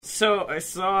So I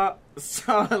saw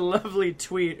a lovely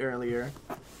tweet earlier.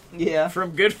 Yeah.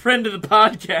 From good friend of the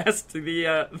podcast,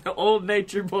 the old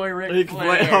nature boy Rick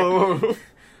Flair.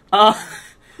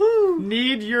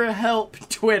 Need your help,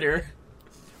 Twitter.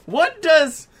 What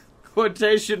does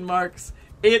quotation marks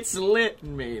 "it's lit"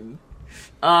 mean?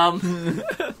 And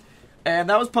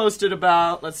that was posted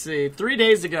about, 3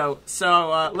 days ago.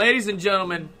 So, ladies and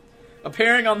gentlemen,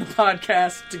 appearing on the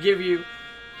podcast to give you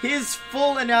his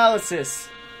full analysis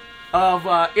of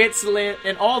 "it's lit"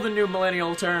 and all the new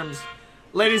millennial terms.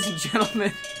 Ladies and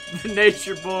gentlemen, the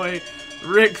nature boy,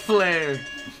 Ric Flair.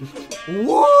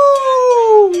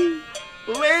 Woo!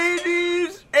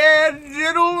 Ladies and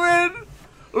gentlemen,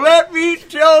 let me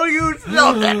tell you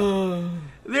something.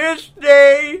 This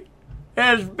day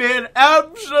has been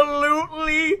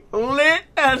absolutely lit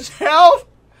as hell.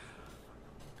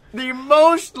 The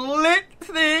most lit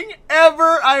thing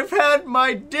ever. I've had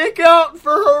my dick out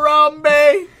for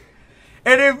Harambe.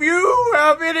 And if you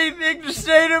have anything to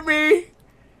say to me,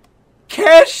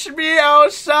 catch me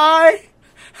outside.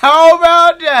 How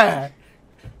about that?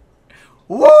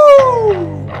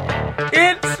 Woo!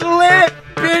 It's lit,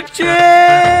 bitches!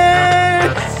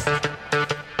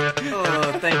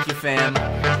 Oh, thank you, fam.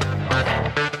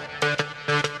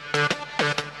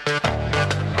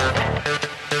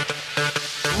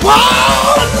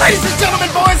 Whoa! Ladies and gentlemen,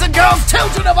 boys and girls,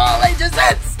 children of all ages,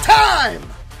 it's time!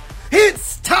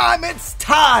 It's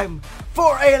time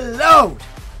for a load.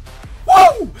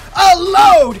 Woo! A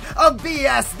load of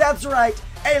BS, that's right.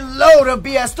 A load of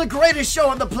BS, the greatest show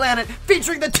on the planet,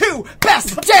 featuring the two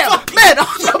best damn men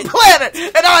on the planet.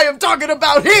 And I am talking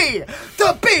about he,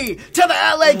 the B to the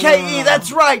L-A-K-E,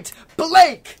 that's right,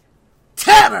 Blake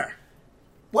Tanner.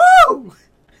 Woo!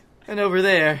 And over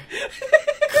there,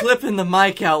 clipping the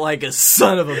mic out like a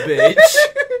son of a bitch,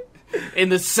 in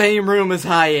the same room as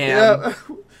I am. Yeah,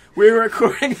 we were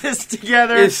recording this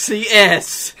together. It's the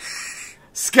S.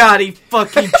 Scotty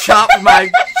fucking chopped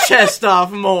my chest off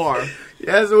more.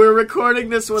 Yes, we're recording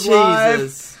this one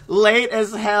Jesus. live, late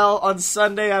as hell on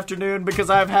Sunday afternoon because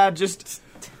I've had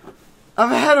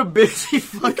a busy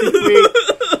fucking week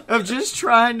of just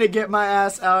trying to get my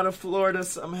ass out of Florida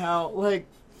somehow. Like,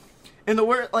 in the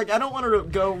word, like, I don't want to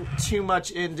go too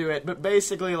much into it, but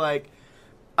basically, like,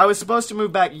 I was supposed to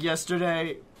move back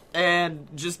yesterday, and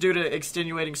just due to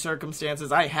extenuating circumstances,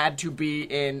 I had to be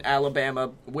in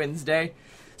Alabama Wednesday.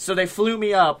 So they flew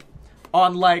me up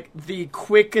on, like, the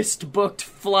quickest booked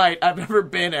flight I've ever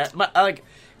been at.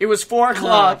 It was 4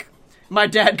 o'clock. My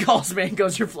dad calls me and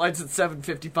goes, "Your flight's at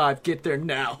 7:55. Get there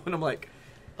now." And I'm like,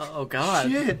 oh, God.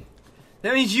 shit.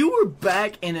 That means you were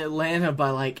back in Atlanta by,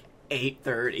 like,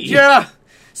 8:30. Yeah.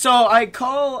 So I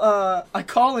call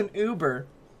an Uber,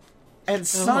 and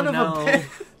son of a bitch.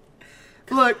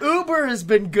 Look, Uber has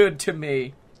been good to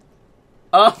me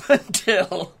up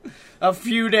until a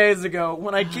few days ago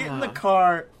when I get in the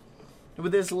car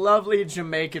with this lovely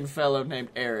Jamaican fellow named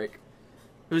Eric.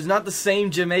 It was not the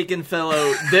same Jamaican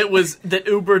fellow that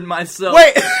Ubered myself.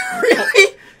 Wait,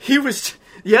 really? He was...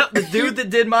 Yep, the dude that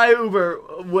did my Uber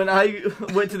when I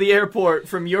went to the airport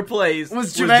from your place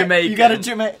was Jamaican. You got a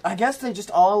Jamaican. I guess they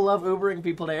just all love Ubering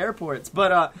people to airports.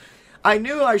 But I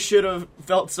knew I should have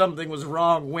felt something was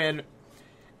wrong when...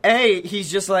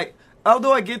 he's just like, "How do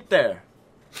I get there?"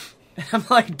 And I'm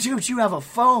like, "Dude, you have a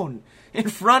phone in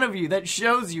front of you that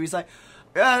shows you." He's like,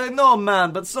 "No,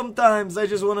 man, but sometimes I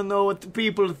just want to know what the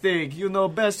people think. You know,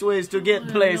 best ways to get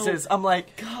places." I'm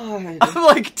like,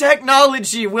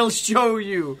 technology will show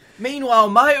you. Meanwhile,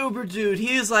 my Uber dude,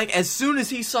 he is like, as soon as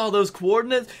he saw those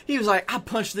coordinates, he was like, "I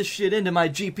punched this shit into my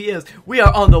GPS. We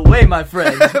are on the way, my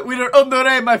friend." We are on the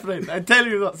way, my friend. I tell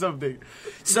you something.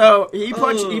 So he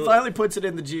finally puts it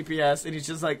in the GPS, and he's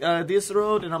just like, "This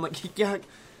road," and I'm like, "Yeah,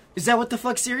 is that what the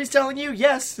fuck Siri's telling you?"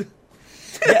 "Yes."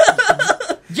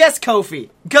 Yes, Kofi,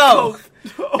 go.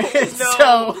 Oh,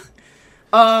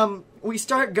 So, we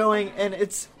start going, and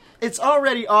it's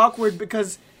already awkward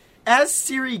because as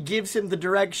Siri gives him the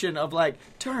direction of, like,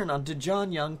 turn onto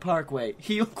John Young Parkway,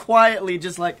 he'll quietly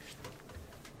just like,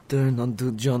 "Turn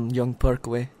onto John Young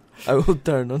Parkway. I will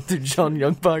turn onto John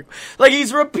Young Parkway." Like,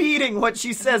 he's repeating what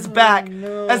she says back,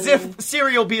 as if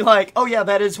Siri will be like, "Oh yeah,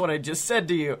 that is what I just said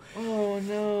to you." Oh,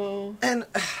 no. And...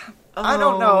 I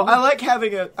don't know.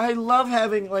 I love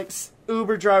having, like,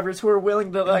 Uber drivers who are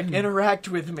willing to, like, interact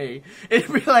with me.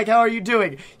 It'd be like, "How are you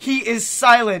doing?" He is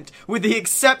silent, with the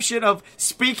exception of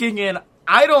speaking in,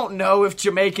 I don't know if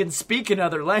Jamaicans speak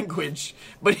another language,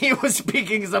 but he was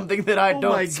speaking something that I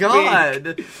don't speak. Oh my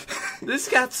God. This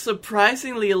got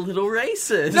surprisingly a little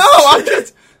racist. No,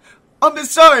 I'm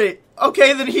just sorry.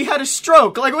 Okay, then he had a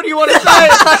stroke. Like, what do you want to say?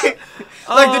 Like,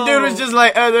 Like, the dude was just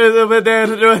like, Oh,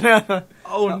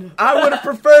 no. I would have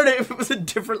preferred it if it was a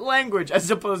different language, as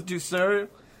opposed to, sir,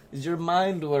 is your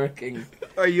mind working?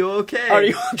 Are you okay? Are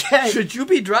you okay? Should you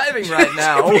be driving right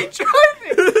now? Should we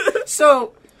be driving?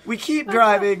 So, we keep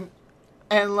driving,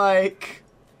 and, like,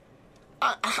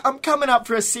 I'm coming up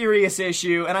for a serious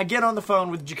issue, and I get on the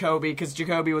phone with Jacoby, because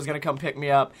Jacoby was going to come pick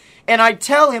me up, and I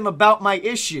tell him about my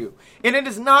issue. And it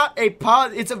is not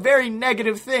it's a very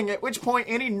negative thing, at which point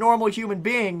any normal human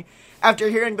being, after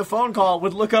hearing the phone call,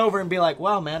 would look over and be like,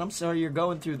 wow, man, I'm sorry you're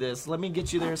going through this. Let me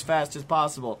get you there as fast as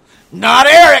possible. Not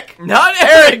Eric! Not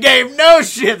Eric gave no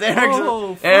shit.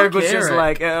 Oh, Eric was just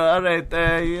Eric. like, all right,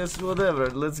 yes,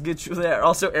 whatever. Let's get you there.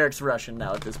 Also, Eric's Russian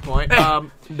now at this point. The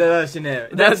Russian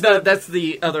Eric. That's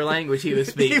the other language he was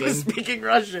speaking. He was speaking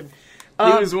Russian.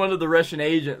 He was one of the Russian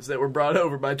agents that were brought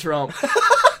over by Trump.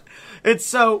 And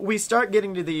so we start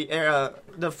getting to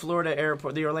the Florida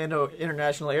airport, the Orlando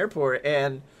International Airport,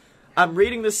 and I'm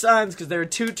reading the signs because there are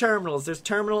two terminals. There's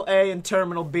Terminal A and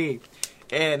Terminal B.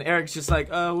 And Eric's just like,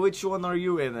 which one are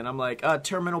you in? And I'm like,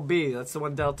 Terminal B. That's the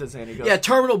one Delta's in. He goes, Yeah,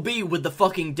 Terminal B with the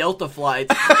fucking Delta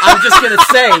flights. I'm just gonna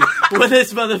say, when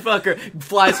this motherfucker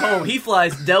flies home, he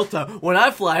flies Delta. When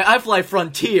I fly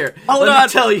Frontier. Hold Let on. me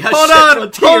tell you how Hold shit on.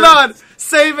 Frontier Hold on. is.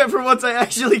 Save it for once I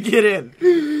actually get in.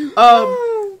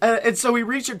 And so we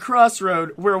reach a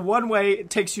crossroad where one way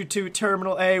takes you to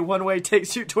Terminal A, one way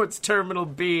takes you towards Terminal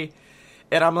B.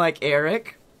 And I'm like,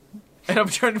 Eric? And I'm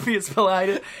trying to be as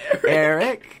polite.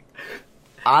 Eric,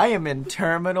 I am in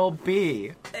Terminal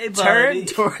B. Hey, Turn buddy.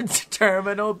 towards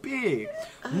Terminal B.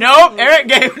 Nope, Eric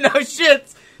gave no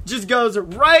shits. Just goes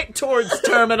right towards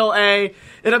Terminal A.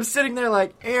 And I'm sitting there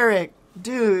like, Eric,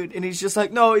 dude. And he's just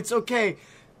like, no, it's okay.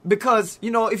 Because,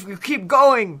 if you keep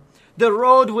going, the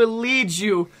road will lead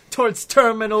you towards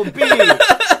Terminal B.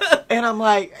 And I'm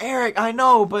like, Eric, I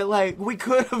know, but, like, we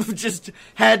could have just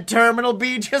had Terminal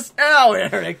B just now,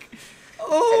 Eric.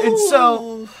 Oh. And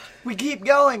so, we keep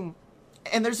going.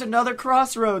 And there's another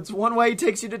crossroads. One way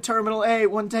takes you to Terminal A,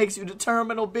 one takes you to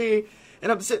Terminal B.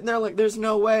 And I'm sitting there like, there's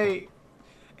no way.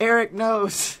 Eric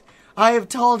knows. I have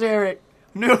told Eric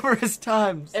numerous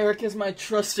times. Eric is my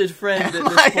trusted friend at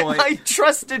this point. My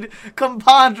trusted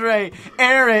compadre,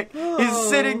 Eric, is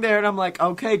sitting there, and I'm like,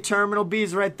 okay, Terminal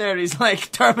B's right there. He's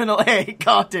like, Terminal A,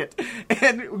 got it.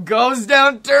 And goes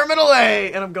down Terminal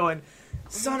A, and I'm going,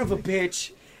 son of a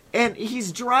bitch. And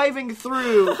he's driving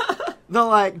through the,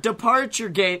 like, departure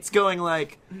gates going,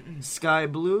 like, sky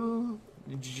blue,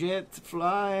 jet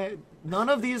fly. None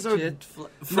of these are...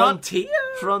 Frontier?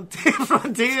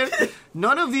 Frontier.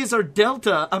 None of these are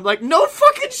Delta. I'm like, no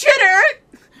fucking shit, Eric!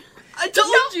 I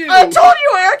told you! I told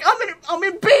you, Eric! I'm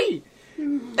in B!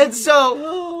 And so...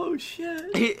 Oh,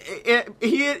 shit.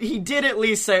 He did at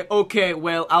least say, okay,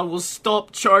 well, I will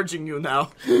stop charging you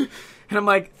now. And I'm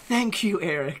like, thank you,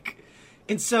 Eric.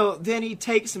 And so then he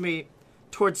takes me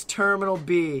towards Terminal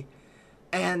B,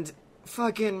 and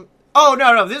fucking... Oh,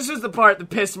 no, this is the part that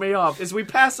pissed me off, is we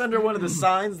pass under one of the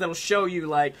signs that'll show you,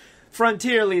 like,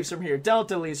 Frontier leaves from here,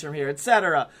 Delta leaves from here,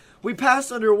 etc. We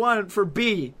pass under one for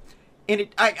B, and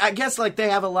I guess, like, they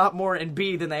have a lot more in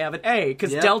B than they have in A,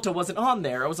 because Delta wasn't on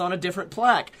there. It was on a different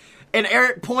plaque. And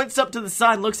Eric points up to the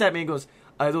sign, looks at me, and goes,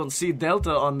 I don't see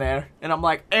Delta on there. And I'm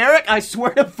like, Eric, I swear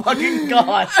to fucking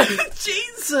God.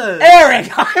 Jesus!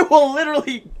 Eric, I will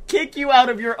literally kick you out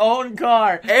of your own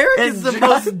car. Eric is the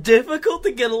most difficult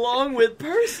to get along with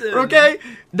person. Okay?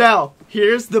 Now,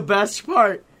 here's the best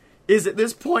part. Is at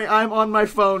this point, I'm on my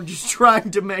phone just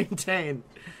trying to maintain.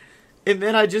 And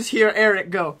then I just hear Eric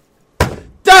go,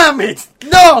 damn it!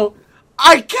 No!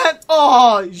 I can't!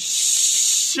 Oh,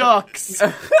 shucks.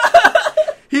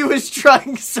 He was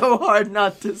trying so hard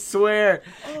not to swear.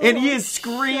 And he is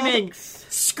screaming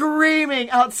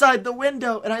outside the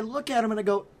window. And I look at him and I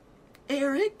go,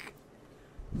 Eric,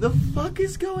 the fuck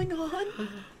is going on?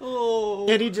 Oh.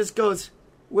 And he just goes,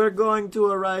 we're going to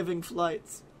arriving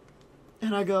flights.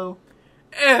 And I go,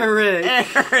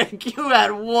 Eric, you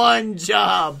had one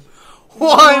job.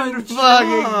 One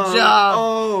fucking job.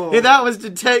 Oh. And that was to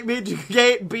take me to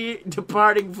Gate B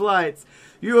departing flights.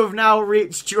 You have now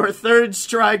reached your third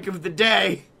strike of the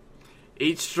day.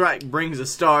 Each strike brings a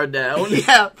star down.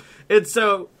 Yeah. And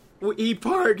so he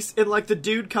parks, and like the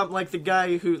dude like the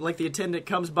guy who, like the attendant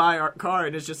comes by our car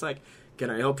and is just like, can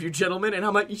I help you, gentlemen? And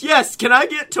I'm like, yes, can I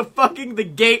get to fucking the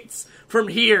gates from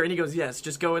here? And he goes, yes,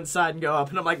 just go inside and go up.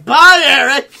 And I'm like, bye,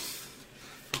 Eric!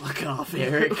 Fuck off,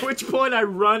 Eric. At which point I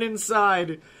run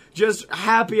inside, just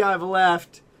happy I've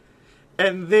left.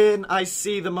 And then I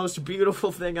see the most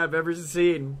beautiful thing I've ever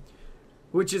seen,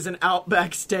 which is an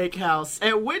Outback Steakhouse.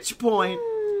 At which point,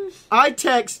 I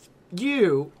text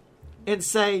you and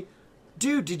say,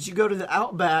 dude, did you go to the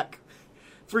Outback?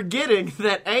 Forgetting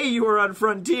that A, you were on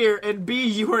Frontier, and B,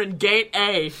 you were in Gate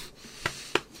A.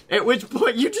 At which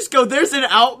point you just go, there's an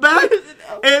Outback?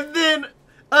 And then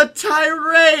a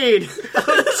tirade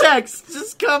of texts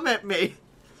just come at me.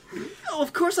 Oh,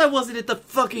 of course I wasn't at the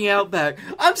fucking Outback.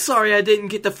 I'm sorry I didn't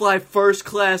get to fly first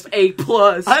class A+.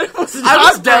 I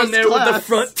was down there with the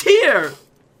Frontier.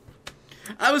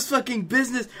 I was fucking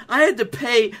business. I had to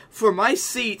pay for my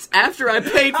seats after I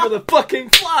paid for the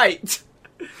fucking flight.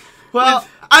 Well,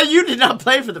 you did not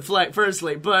pay for the flight,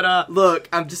 firstly, but, look,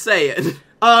 I'm just saying. So...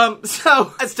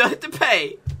 I still had to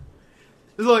pay.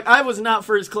 Look, I was not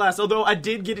first class, although I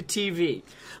did get a TV.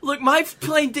 Look, my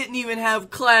plane didn't even have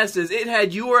classes. It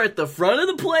had you were at the front of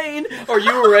the plane or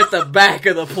you were at the back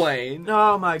of the plane.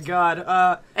 Oh, my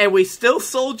God. And we still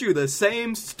sold you the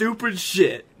same stupid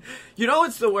shit. You know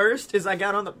what's the worst? Is I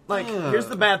got on the... Like, here's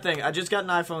the bad thing. I just got an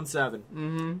iPhone 7.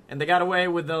 Mm-hmm. And they got away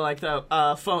with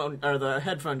the phone, or the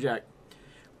headphone jack.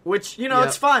 Which,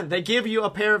 it's fine. They give you a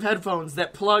pair of headphones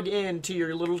that plug into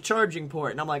your little charging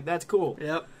port. And I'm like, that's cool.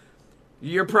 Yep.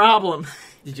 Your problem.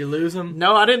 Did you lose them?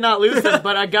 No, I did not lose them,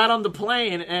 but I got on the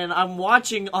plane, and I'm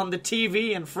watching on the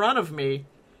TV in front of me.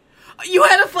 You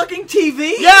had a fucking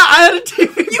TV? Yeah, I had a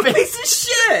TV. You piece of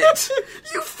shit!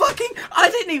 You fucking...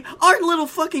 I didn't even... Our little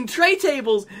fucking tray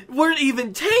tables weren't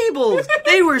even tables.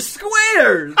 They were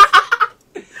squares.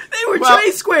 They were tray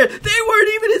squares. They weren't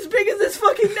even as big as this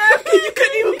fucking napkin. You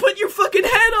couldn't even put your fucking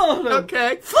head on them.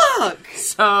 Okay. Fuck!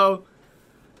 So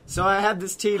I had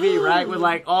this TV, right, with,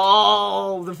 like,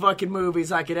 all the fucking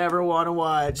movies I could ever want to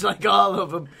watch. Like, all of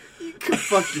them. You could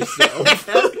fuck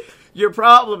yourself. Your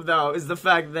problem, though, is the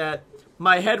fact that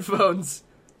my headphones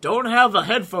don't have a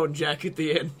headphone jack at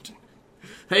the end.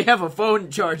 They have a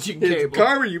phone charging cable.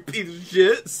 Karma, you piece of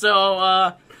shit.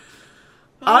 So,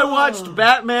 I watched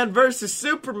Batman vs.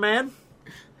 Superman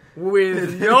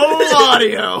with no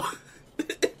audio.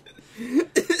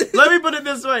 Let me put it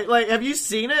this way. Like, have you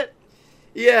seen it?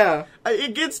 Yeah.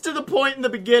 It gets to the point in the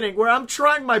beginning where I'm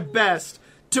trying my best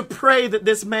to pray that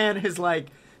this man has, like,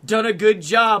 done a good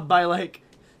job by, like,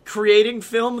 creating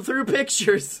film through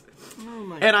pictures. Oh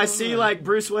my and God. I see, like,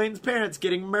 Bruce Wayne's parents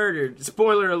getting murdered.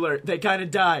 Spoiler alert, they kind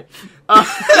of die.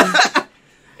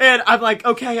 And I'm like,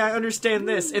 okay, I understand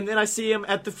this. And then I see him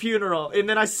at the funeral. And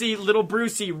then I see little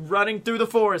Brucey running through the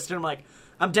forest. And I'm like,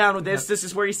 I'm down with this. This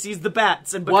is where he sees the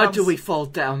bats. And why do we fall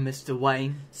down, Mr.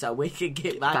 Wayne? So we can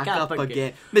get back up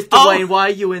again. Mr. Wayne, why are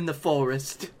you in the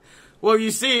forest? Well, you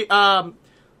see, unlike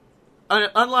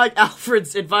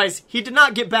Alfred's advice, he did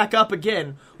not get back up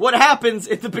again. What happens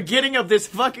at the beginning of this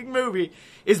fucking movie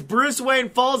is Bruce Wayne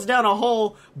falls down a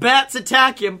hole, bats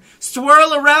attack him,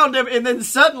 swirl around him, and then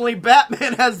suddenly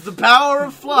Batman has the power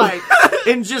of flight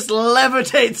and just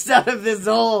levitates out of this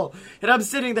hole. And I'm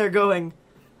sitting there going,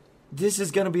 this is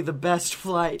going to be the best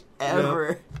flight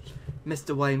ever. Yep.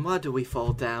 Mr. Wayne, why do we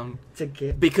fall down?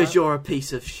 Because you're a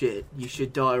piece of shit. You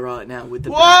should die right now with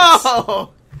the Whoa!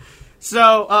 Bats.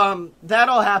 So, that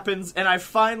all happens, and I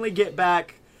finally get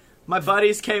back. My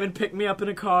buddies came and picked me up in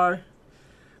a car,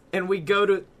 and we go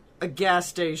to a gas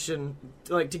station,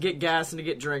 like, to get gas and to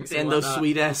get drinks. And those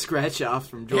sweet-ass scratch-offs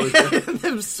from Georgia.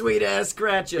 Them sweet-ass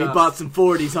scratch-offs. We bought some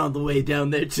 40s on the way down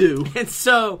there, too. And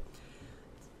so,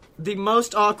 the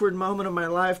most awkward moment of my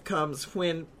life comes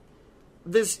when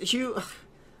the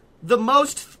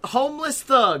most homeless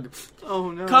thug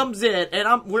comes in,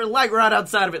 and we're, like, right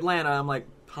outside of Atlanta. I'm like,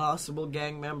 possible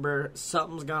gang member,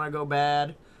 something's gonna go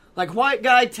bad. Like, white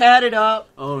guy tatted up,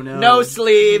 no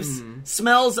sleeves,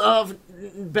 smells of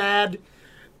bad,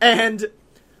 and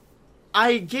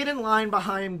I get in line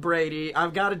behind Brady.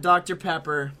 I've got a Dr.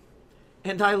 Pepper,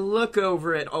 and I look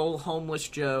over at old homeless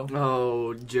Joe.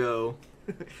 Oh, Joe.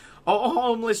 Old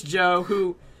homeless Joe,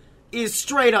 who is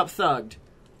straight up thugged.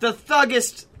 The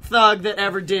thuggest thug that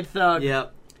ever did thug.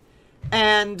 Yep.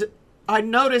 And I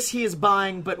notice he is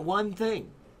buying but one thing.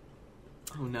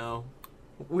 Oh, no.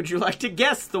 Would you like to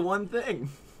guess the one thing?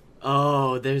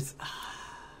 Oh, there's...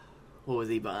 What was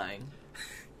he buying?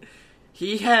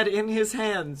 He had in his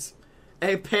hands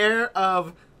a pair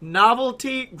of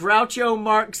novelty Groucho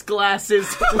Marx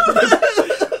glasses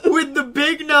with the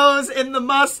big nose and the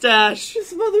mustache.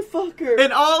 This motherfucker.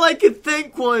 And all I could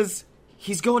think was,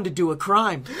 he's going to do a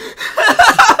crime.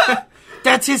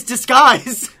 That's his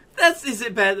disguise. Is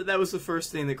it bad that was the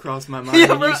first thing that crossed my mind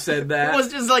when you said that? It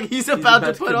was just like, he's about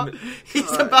to put it on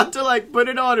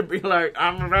and be like,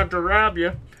 I'm about to rob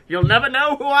you. You'll never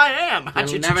know who I am.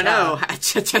 You'll never know.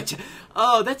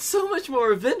 Oh, that's so much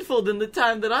more eventful than the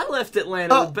time that I left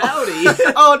Atlanta with Bowdy.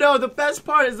 Oh, no, the best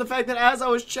part is the fact that as I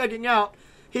was checking out,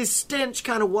 his stench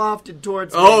kind of wafted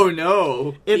towards me. Oh,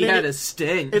 no. And he then had a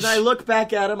stench. And I look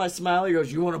back at him, I smile, he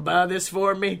goes, "You want to buy this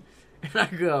for me?" And I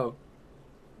go,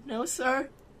 "No, sir.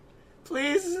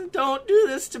 Please don't do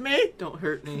this to me. Don't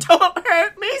hurt me. Don't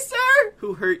hurt me, sir."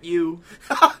 Who hurt you?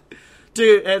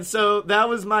 Dude, and so that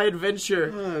was my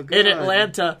adventure in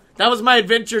Atlanta. That was my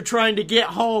adventure trying to get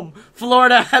home.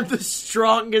 Florida had the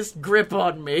strongest grip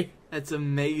on me. That's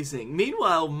amazing.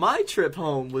 Meanwhile, my trip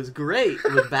home was great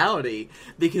with Bowdy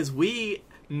because we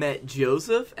met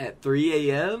Joseph at 3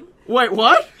 a.m. Wait,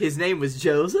 what? His name was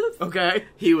Joseph. Okay.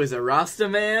 He was a Rasta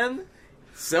man,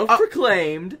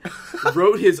 self-proclaimed,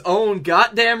 wrote his own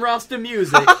goddamn Rasta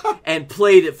music, and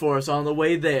played it for us on the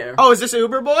way there. Oh, is this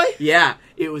Uber Boy? Yeah,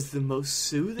 it was the most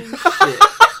soothing shit.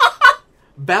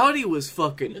 Bowdy was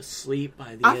fucking asleep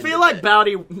by the end I feel of like it.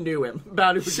 Bowdy knew him.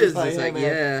 Bowdy was just like, like, man.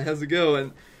 yeah, how's it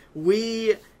going?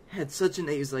 We had such an...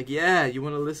 He was like, yeah, you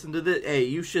want to listen to this? Hey,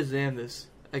 you Shazam this.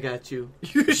 I got you.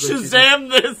 You Shazam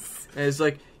this. And it's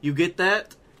like, you get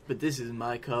that? But this is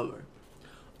my cover.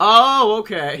 Oh,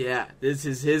 okay. Yeah, this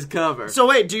is his cover. So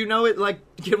wait, do you know it, like,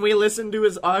 can we listen to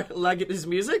his art, like, his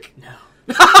music? No.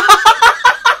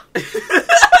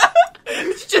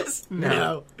 It's just,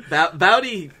 no.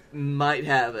 Bowdy might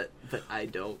have it, but I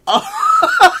don't.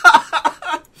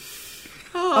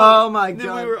 Oh my Then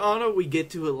god. we were on it. We get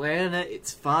to Atlanta.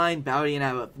 It's fine. Bowdy and I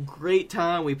have a great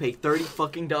time. We pay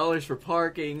 $30 for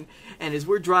parking. And as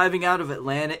we're driving out of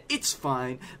Atlanta, it's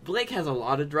fine. Blake has a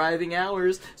lot of driving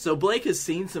hours, so Blake has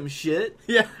seen some shit.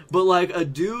 Yeah. But like a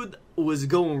dude was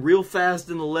going real fast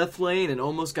in the left lane and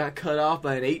almost got cut off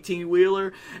by an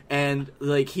 18-wheeler, and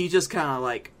like he just kind of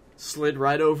like slid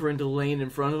right over into the lane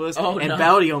in front of us, Oh, and no.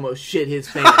 Bowdy almost shit his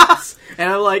pants.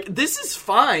 And I'm like, this is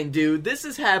fine, dude.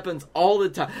 This happens all the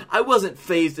time. I wasn't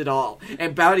fazed at all.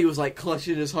 And Bowdy was like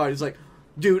clutching his heart. He's like,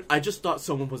 dude, I just thought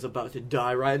someone was about to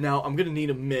die right now. I'm gonna need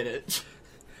a minute.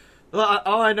 Well,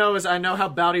 all I know is I know how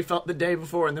Bowdy felt the day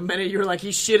before, and the minute you were like,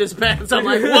 he shit his pants, I'm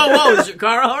like, whoa, is your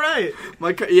car all right?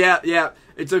 My car, yeah,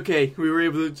 it's okay. We were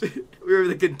able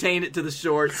to contain it to the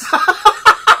shorts.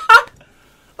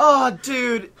 Oh,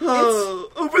 dude.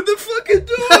 Oh, open the fucking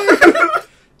door.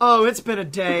 Oh, it's been a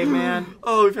day, man.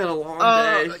 Oh, we've had a long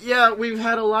day. Yeah, we've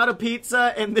had a lot of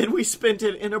pizza, and then we spent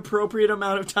an inappropriate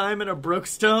amount of time in a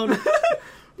Brookstone.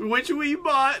 Which we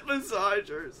bought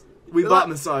massagers. We bought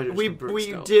massagers. We from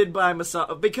Brookstone. did buy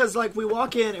massage because like we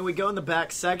walk in and we go in the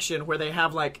back section where they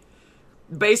have like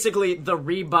basically the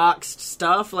reboxed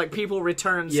stuff, like people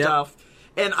return stuff.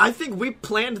 And I think we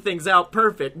planned things out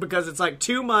perfect because it's like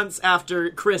 2 months after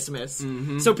Christmas.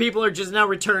 Mm-hmm. So people are just now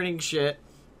returning shit.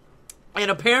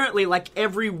 And apparently like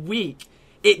every week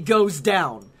it goes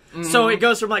down. Mm-hmm. So it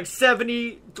goes from like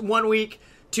 70 1 week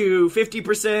to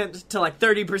 50% to like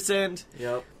 30%.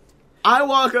 Yep. I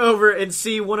walk over and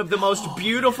see one of the most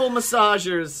beautiful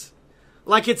massagers.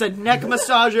 Like it's a neck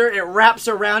massager. It wraps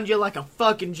around you like a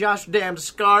fucking Josh damn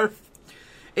scarf.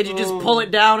 And you just pull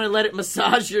it down and let it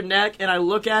massage your neck. And I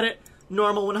look at it.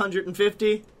 Normal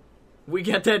 $150. We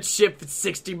get that shit for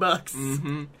 $60.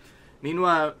 Mm-hmm.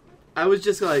 Meanwhile, I was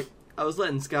just like, I was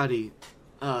letting Scotty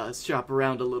shop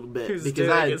around a little bit. Who's because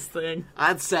doing his thing.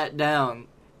 I'd sat down.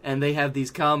 And they have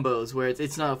these combos where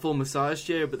it's not a full massage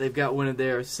chair, but they've got one of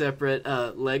their separate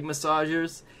leg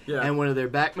massagers and one of their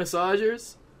back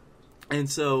massagers. And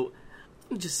so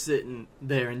I'm just sitting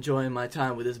there enjoying my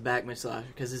time with this back massager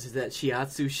because this is that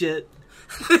shiatsu shit.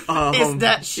 It's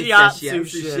that shiatsu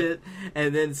shit.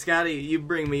 And then, Scotty, you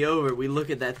bring me over. We look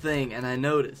at that thing, and I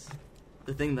notice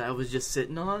the thing that I was just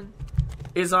sitting on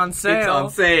is on sale. It's on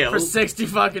sale. For 60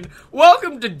 fucking...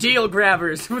 Welcome to Deal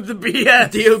Grabbers with the BS.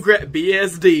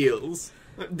 BS deals.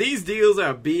 These deals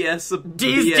are BS.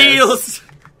 These BS. Deals.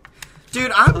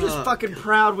 Dude, I'm just fucking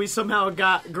proud we somehow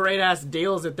got great-ass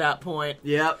deals at that point.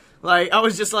 Yep. Like, I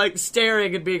was just, like,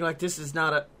 staring and being like, this is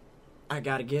not a... I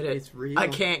gotta get it. It's real. I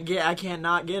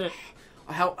cannot get it.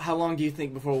 How long do you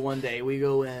think before one day we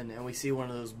go in and we see one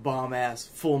of those bomb-ass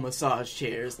full massage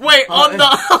chairs? Wait, on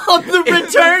the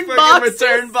return box?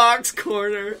 Return box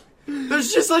corner.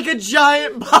 There's just, like, a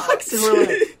giant box. And we're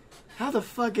like, how the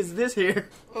fuck is this here?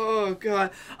 Oh,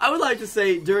 God. I would like to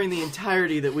say, during the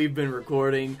entirety that we've been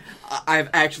recording, I've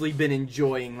actually been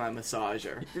enjoying my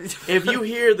massager. If you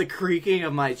hear the creaking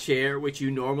of my chair, which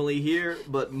you normally hear,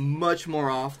 but much more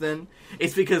often,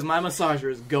 it's because my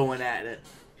massager is going at it,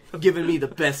 giving me the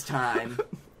best time.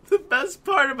 The best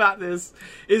part about this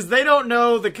is they don't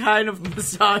know the kind of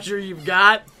massager you've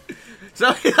got. So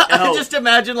I just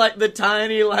imagine like the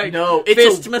tiny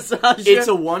fist massager. It's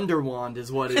a Wonder Wand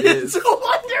is what it is. It's a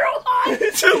Wonder Wand.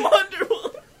 It's a Wonder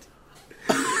Wand.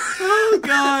 Oh,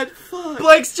 God, fuck.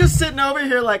 Blake's just sitting over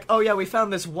here like, oh yeah, we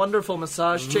found this wonderful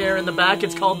massage chair in the back.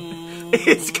 It's called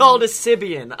a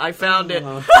Sibian. I found it.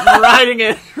 I'm riding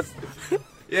it.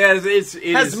 Yeah, it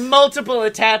has multiple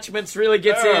attachments, really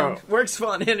gets in. Works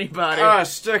on anybody. Oh, I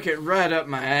stuck it right up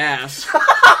my ass.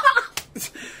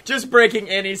 Just breaking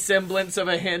any semblance of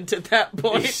a hint at that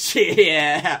point.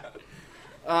 Yeah.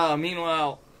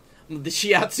 Meanwhile, the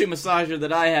shiatsu massager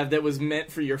that I have that was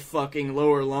meant for your fucking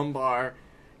lower lumbar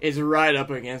is right up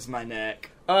against my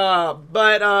neck.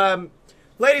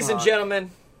 Ladies and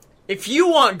gentlemen, if you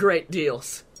want great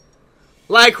deals,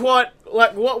 like what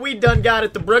we done got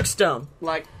at the Brookstone,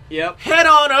 head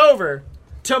on over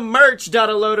to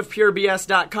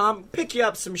merch.aloadofpurebs.com, pick you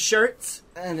up some shirts.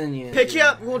 And then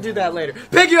we'll do that later.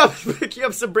 Pick you up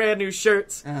some brand new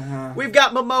shirts. We've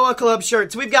got Momoa Club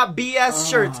shirts. We've got BS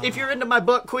shirts. If you're into my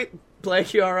book,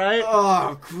 Blake, you alright?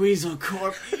 Oh, Queasel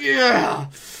Corp. Yeah.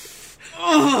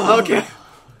 Okay.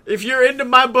 If you're into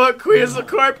my book, Queasel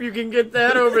Corp, you can get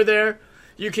that over there.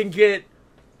 You can get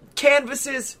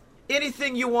canvases,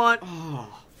 anything you want.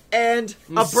 And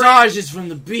massages from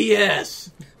the BS.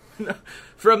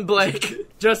 From Blake.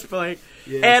 Just Blake.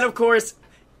 Yes. And of course,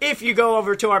 if you go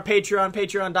over to our Patreon,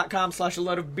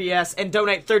 patreon.com/aloadofbs, and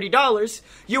donate $30,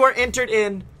 you are entered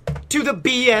in to the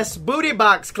BS Booty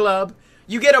Box Club.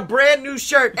 You get a brand new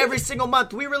shirt every single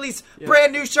month. We release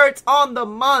brand new shirts on the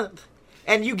month.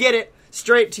 And you get it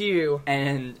straight to you.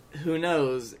 And who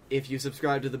knows, if you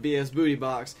subscribe to the BS Booty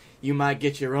Box, you might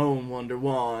get your own Wonder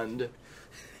Wand.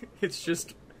 It's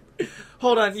just...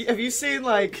 Hold on, have you seen,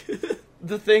 like,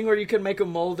 the thing where you can make a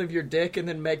mold of your dick and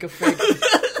then make a fake...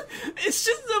 It's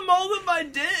just a mold of my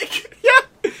dick. Yeah.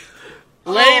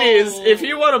 Ladies, if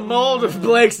you want a mold of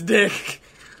Blake's dick,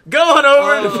 go on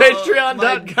over to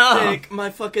patreon.com.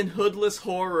 My fucking Hoodless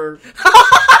Horror.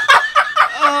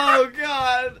 Oh,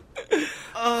 God.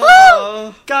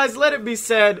 Guys, let it be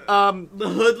said, the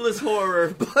Hoodless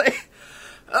Horror.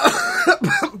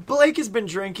 Blake has been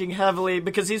drinking heavily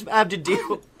because he's had to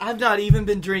deal... I've not even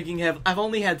been drinking heavily. I've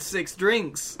only had 6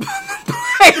 drinks.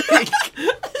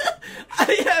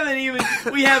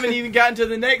 We haven't even gotten to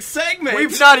the next segment.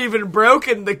 We've not even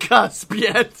broken the cusp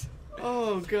yet.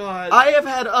 Oh, God. I have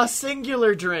had a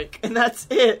singular drink, and that's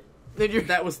it.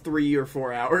 That was 3 or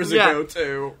 4 hours ago,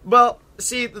 too. Well,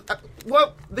 see,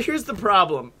 here's the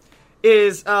problem.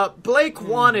 Is Blake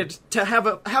wanted to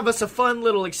have us a fun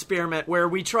little experiment where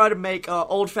we try to make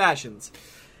old fashions.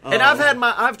 And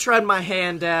I've tried my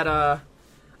hand at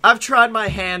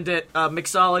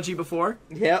mixology before.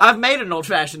 Yeah. I've made an old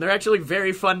fashioned. They're actually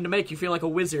very fun to make. You feel like a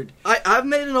wizard. I've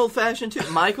made an old fashioned too.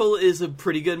 Michael is a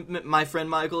pretty good. My friend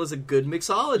Michael is a good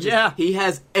mixologist. Yeah. He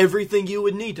has everything you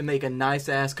would need to make a nice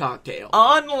ass cocktail.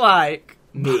 Unlike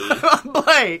me,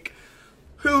 Blake,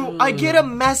 who I get a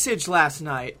message last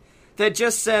night that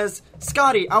just says,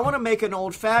 Scotty, I want to make an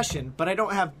old fashioned, but I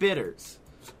don't have bitters.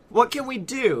 What can we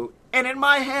do? And in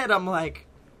my head, I'm like,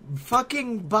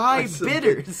 fucking buy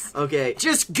bitters. Okay.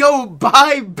 Just go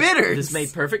buy bitters. This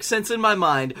made perfect sense in my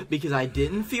mind because I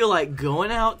didn't feel like going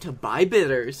out to buy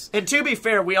bitters. And to be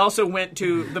fair, we also went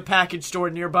to the package store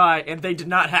nearby and they did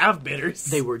not have bitters.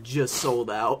 They were just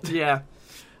sold out. Yeah.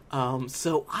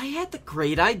 So I had the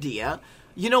great idea.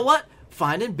 You know what?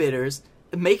 Finding bitters,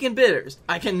 making bitters.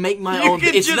 I can make my own.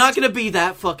 It's not going to be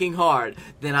that fucking hard.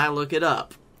 Then I look it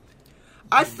up.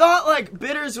 I thought, like,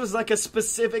 bitters was, like, a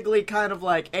specifically kind of,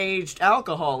 like, aged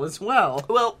alcohol as well.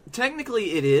 Well,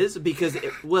 technically it is, because,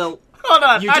 Hold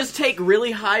on. You just take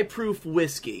really high-proof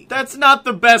whiskey. That's not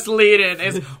the best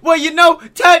lead-in. Well, you know,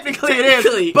 technically it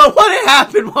is, but what had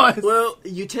happened was... Well,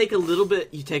 you take a little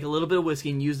bit of whiskey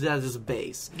and use that as a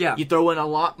base. Yeah. You throw in a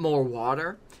lot more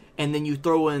water, and then you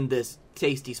throw in this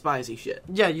tasty, spicy shit.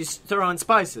 Yeah, you throw in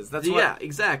spices. Yeah,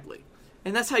 exactly.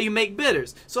 And that's how you make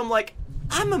bitters. So I'm like...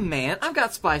 I'm a man. I've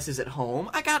got spices at home.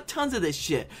 I got tons of this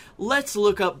shit. Let's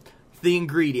look up the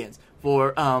ingredients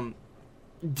for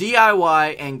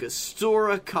DIY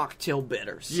Angostura cocktail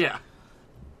bitters. Yeah.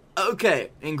 Okay,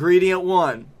 ingredient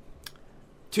 1.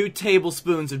 2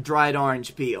 tablespoons of dried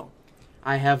orange peel.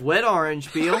 I have wet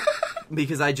orange peel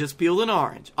because I just peeled an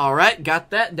orange. All right,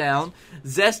 got that down.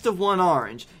 Zest of 1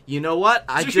 orange. You know what?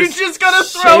 You just gotta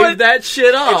throw that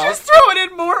shit off. You just throw it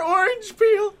in more orange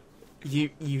peel.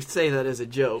 You say that as a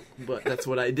joke, but that's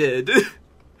what I did.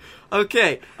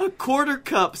 Okay, 1/4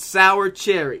 cup sour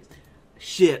cherries.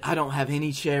 Shit, I don't have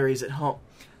any cherries at home.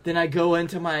 Then I go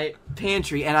into my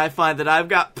pantry and I find that I've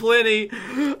got plenty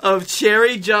of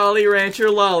Cherry Jolly Rancher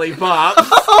lollipops.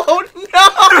 Oh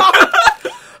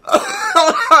no!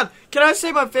 Hold on. Can I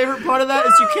say my favorite part of that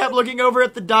is you kept looking over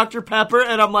at the Dr. Pepper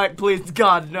and I'm like, please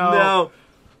God, no.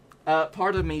 No.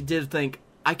 Part of me did think,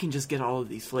 I can just get all of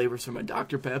these flavors from a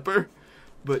Dr. Pepper.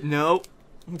 But no.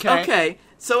 Okay.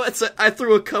 So I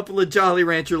threw a couple of Jolly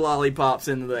Rancher lollipops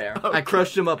in there. Okay. I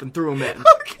crushed them up and threw them in.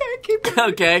 Okay, keep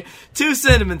going. Okay. 2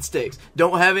 cinnamon sticks.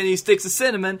 Don't have any sticks of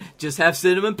cinnamon, just have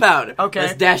cinnamon powder. Okay.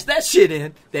 Let's dash that shit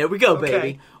in. There we go,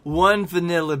 baby. 1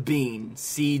 vanilla bean,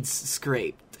 seeds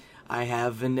scraped. I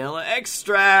have vanilla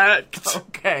extract.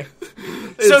 Okay.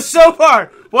 So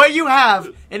far, what you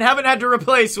have and haven't had to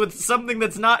replace with something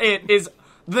that's not it is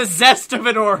the zest of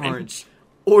an orange.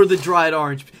 Or the dried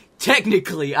orange.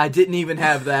 Technically, I didn't even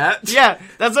have that. Yeah,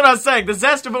 that's what I was saying. The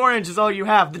zest of orange is all you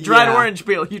have. The dried orange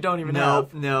peel, you don't even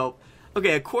have. Nope.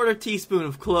 Okay, 1/4 teaspoon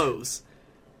of cloves.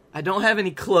 I don't have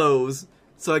any cloves,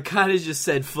 so I kind of just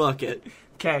said fuck it.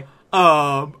 Okay.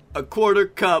 A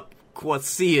 1/4 cup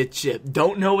quassia chip.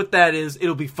 Don't know what that is.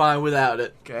 It'll be fine without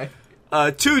it. Okay.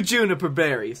 2 juniper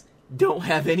berries. Don't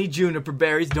have any juniper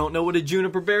berries. Don't know what a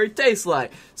juniper berry tastes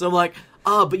like. So I'm like,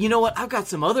 but you know what? I've got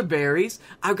some other berries.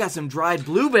 I've got some dried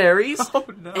blueberries. Oh,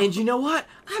 no. And you know what?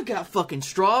 I've got fucking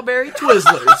strawberry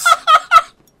Twizzlers.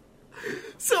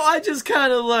 So I just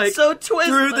kind of like threw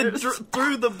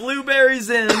the blueberries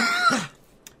in.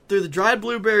 Threw the dried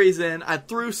blueberries in. I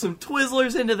threw some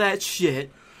Twizzlers into that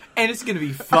shit. And it's going to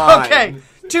be fine. Okay,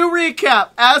 to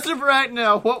recap, as of right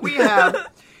now, what we have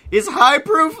is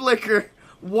high-proof liquor,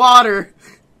 water,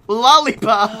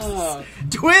 lollipops,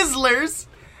 Twizzlers,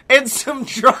 and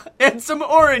some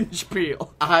orange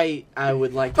peel. I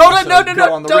would like to go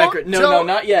on the record. No,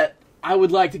 not yet. I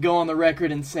would like to go on the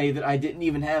record and say that I didn't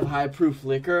even have high-proof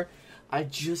liquor. I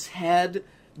just had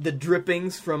the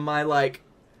drippings from my,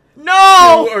 2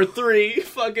 or 3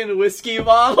 fucking whiskey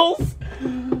bottles.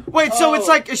 Wait, so it's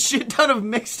like a shit ton of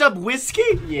mixed up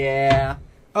whiskey? Yeah.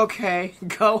 Okay,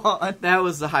 go on. That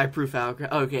was the high-proof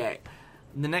alcohol. Okay.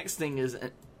 The next thing is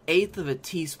 1/8 of a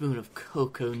teaspoon of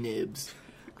cocoa nibs.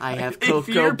 I have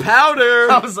cocoa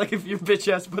powder. I was like, if your bitch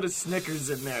ass put a Snickers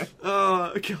in there.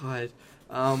 Oh, God.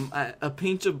 A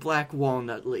pinch of black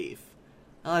walnut leaf.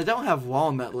 I don't have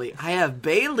walnut leaf. I have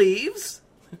bay leaves.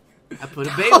 I put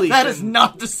a bay leaf That is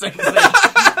not the same thing.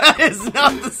 That is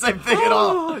not the same thing at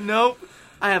all. Nope.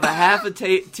 I have a half a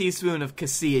teaspoon of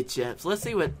cassia chips. Let's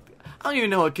see what... I don't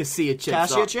even know what cassia chips are.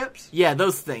 Cassia chips? Yeah,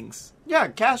 those things. Yeah,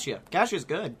 cassia. Cassia's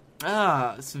good.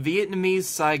 It's Vietnamese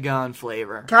Saigon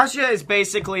flavor. Cassia is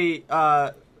basically...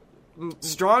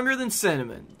 stronger than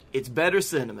cinnamon. It's better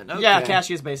cinnamon. Okay. Yeah,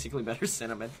 cassia is basically better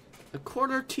cinnamon.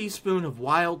 1/4 teaspoon of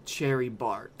wild cherry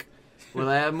bark. Will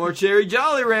I have more cherry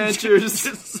Jolly Ranchers?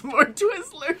 Just more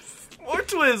Twizzlers. More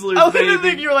Twizzlers, I baby. didn't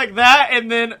think you were like that, and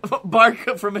then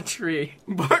bark from a tree.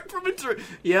 Bark from a tree.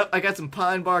 Yep, I got some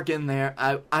pine bark in there.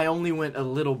 I only went a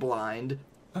little blind.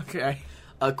 Okay.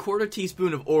 1/4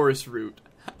 teaspoon of orris root.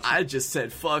 I just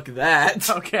said fuck that.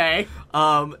 Okay.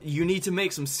 You need to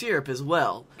make some syrup as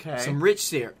well. Okay. Some rich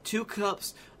syrup. 2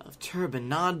 cups of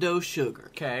turbinado sugar.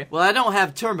 Okay. Well, I don't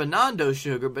have turbinado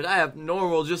sugar, but I have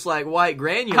normal, just like white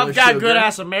granular sugar. I've got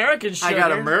good-ass American sugar. I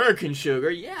got American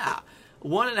sugar, yeah.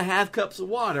 1.5 cups of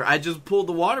water. I just pulled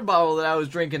the water bottle that I was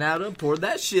drinking out of, poured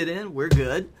that shit in. We're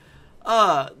good.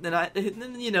 Then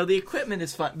the equipment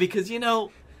is fun because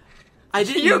I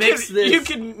didn't mix this. You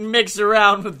can mix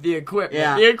around with the equipment.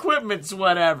 Yeah. The equipment's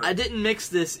whatever. I didn't mix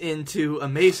this into a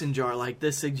mason jar like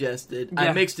this suggested. Yeah.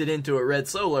 I mixed it into a red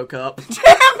Solo cup.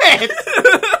 Damn it!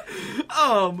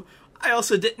 I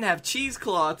also didn't have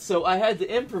cheesecloth, so I had to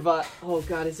improvise. Oh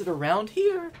God, is it around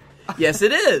here? Yes,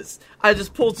 it is. I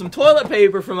just pulled some toilet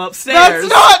paper from upstairs.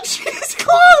 That's not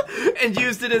cheesecloth! And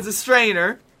used it as a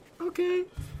strainer. Okay.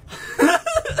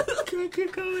 Okay,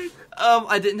 keep going.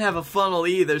 I didn't have a funnel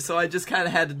either, so I just kind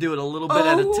of had to do it a little bit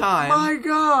at a time. Oh my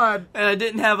God! And I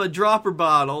didn't have a dropper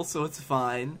bottle, so it's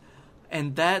fine.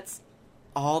 And that's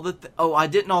all I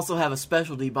didn't also have a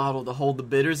specialty bottle to hold the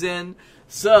bitters in,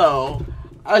 so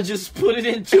I just put it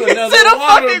into another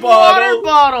water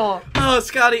bottle. Oh,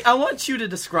 Scotty, I want you to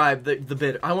describe the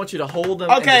bitter. I want you to hold them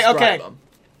and describe them.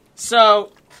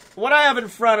 So, what I have in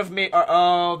front of me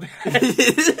are,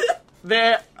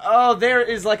 there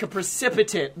is like a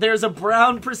precipitate. There's a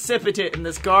brown precipitate in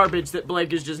this garbage that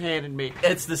Blake has just handed me.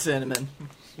 It's the cinnamon.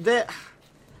 The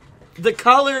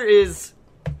color is...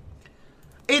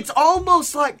 It's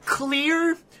almost like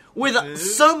clear with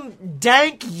some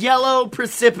dank yellow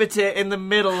precipitate in the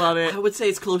middle of it. I would say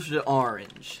it's closer to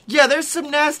orange. Yeah, there's some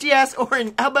nasty-ass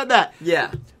orange. How about that?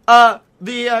 Yeah.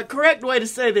 The correct way to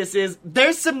say this is,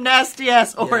 there's some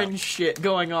nasty-ass orange shit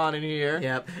going on in here.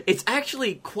 Yeah. It's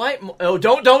actually quite...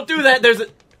 don't do that.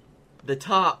 The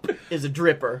top is a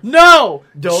dripper. No!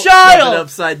 Don't Child! flip it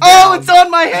upside down. Oh, it's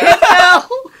on my head now!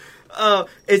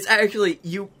 It's actually,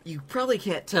 you probably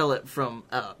can't tell it from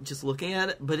just looking at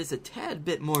it, but it's a tad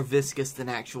bit more viscous than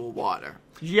actual water.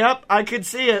 Yep, I could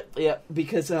see it. Yeah,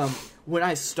 because when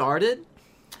I started,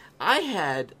 I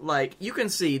had, like, you can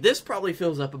see, this probably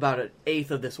fills up about an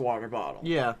eighth of this water bottle.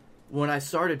 Yeah. When I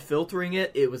started filtering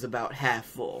it, it was about half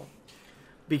full.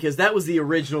 Because that was the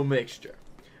original mixture.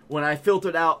 When I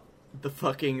filtered out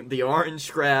the orange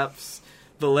scraps,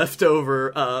 the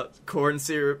leftover corn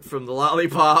syrup from the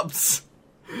lollipops,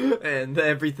 and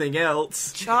everything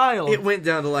else. Child. It went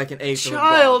down to like an eighth of a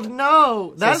Child, bottle.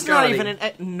 no. That's not Scotty, even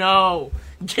an... No.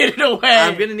 Get it away.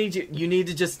 I'm gonna need you need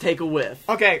to just take a whiff.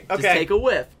 Okay. Just take a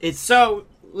whiff. So,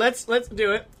 let's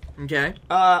do it. Okay.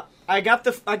 I got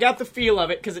the feel of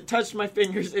it because it touched my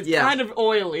fingers. It's kind of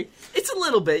oily. It's a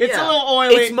little bit. It's a little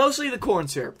oily. It's mostly the corn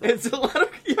syrup. Though. It's a lot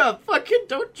of fucking.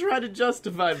 Don't try to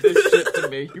justify this shit to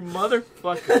me, you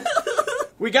motherfucker.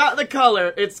 We got the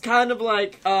color. It's kind of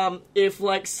like if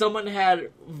like someone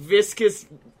had viscous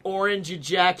orange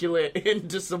ejaculate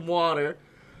into some water.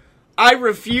 I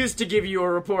refuse to give you a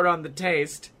report on the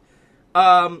taste.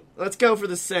 Let's go for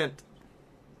the scent.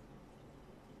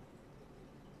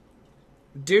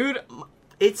 Dude,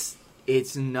 it's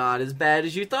not as bad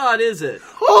as you thought, is it?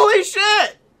 Holy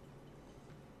shit!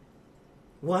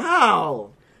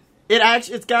 Wow.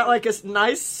 It's got like a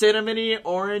nice cinnamony,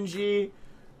 orangey,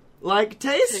 like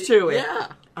taste to it. Yeah.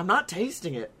 I'm not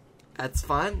tasting it. That's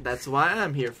fine. That's why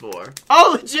I'm here for.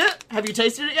 Oh, legit? Have you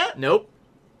tasted it yet? Nope.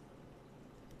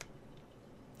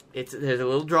 There's a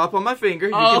little drop on my finger.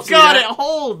 You Oh can see god, that. it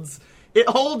holds. It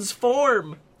holds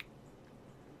form.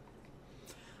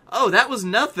 Oh, that was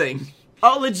nothing.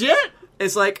 Oh, legit?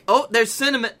 It's like, oh, there's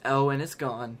cinnamon. Oh, and it's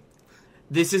gone.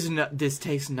 This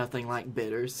tastes nothing like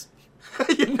bitters.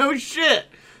 No shit.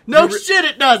 No shit,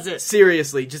 it doesn't.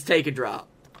 Seriously, just take a drop.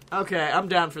 Okay, I'm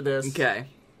down for this. Okay.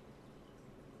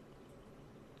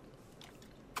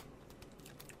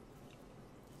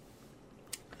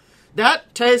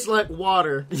 That tastes like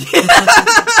water.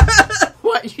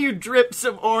 What you drip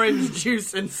some orange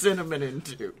juice and cinnamon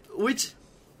into. Which,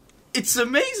 it's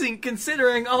amazing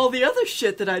considering all the other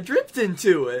shit that I dripped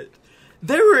into it.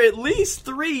 There were at least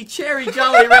 3 Cherry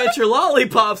Jolly Rancher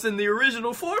lollipops in the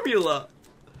original formula.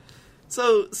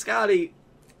 So, Scotty,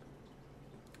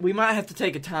 we might have to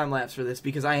take a time lapse for this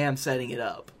because I am setting it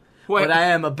up. Wait. But I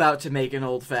am about to make an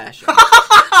old fashioned.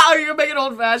 Are you gonna make an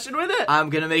old fashioned with it? I'm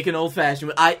gonna make an old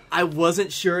fashioned. I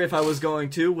wasn't sure if I was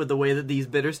going to with the way that these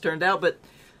bitters turned out, but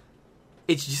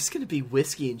it's just gonna be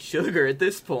whiskey and sugar at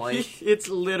this point. It's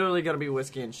literally gonna be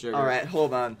whiskey and sugar. All right,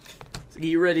 hold on. Are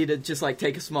you ready to just like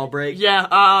take a small break?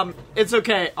 Yeah. It's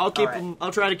okay. I'll keep All right. them.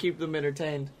 I'll try to keep them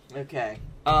entertained. Okay.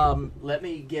 Let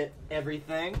me get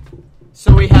everything.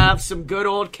 So we have some good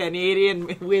old Canadian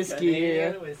whiskey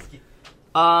here. Whiskey.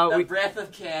 The breath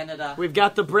of Canada. We've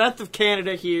got the breath of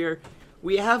Canada here.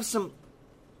 We have some...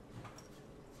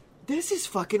 This is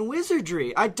fucking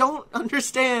wizardry. I don't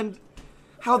understand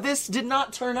how this did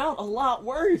not turn out a lot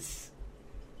worse.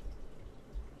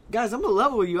 Guys, I'm gonna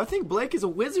level with you. I think Blake is a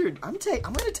wizard. I'm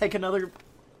gonna take another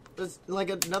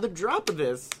drop of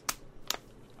this.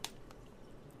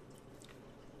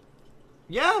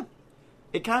 Yeah.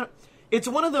 It's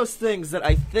one of those things that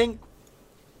I think...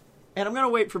 And I'm going to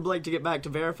wait for Blake to get back to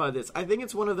verify this. I think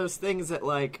it's one of those things that,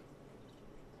 like,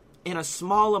 in a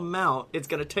small amount, it's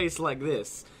going to taste like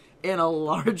this. In a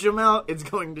large amount, it's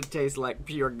going to taste like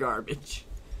pure garbage.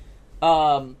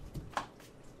 Like,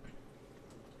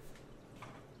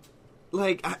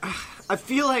 I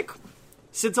feel like,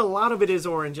 since a lot of it is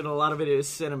orange and a lot of it is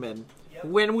cinnamon,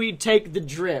 when we take the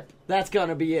drip, that's going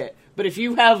to be it. But if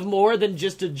you have more than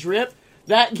just a drip...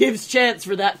 That gives chance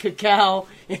for that cacao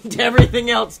and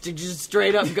everything else to just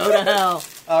straight up go to hell.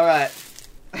 All right.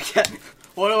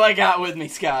 What do I got with me,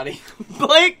 Scotty?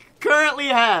 Blake currently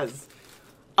has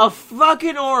a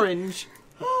fucking orange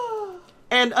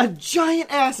and a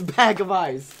giant-ass bag of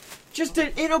ice. Just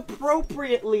an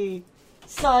inappropriately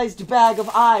sized bag of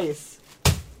ice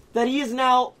that he is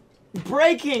now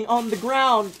breaking on the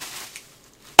ground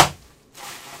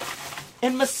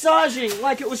and massaging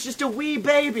like it was just a wee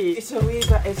baby. It's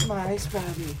my ice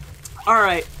baby.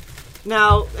 Alright.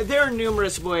 Now, there are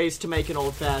numerous ways to make an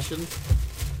old-fashioned.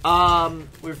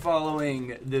 We're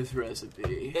following this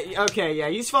recipe. Okay, yeah,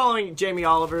 he's following Jamie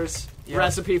Oliver's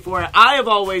recipe for it. I have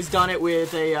always done it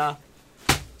with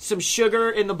some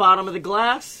sugar in the bottom of the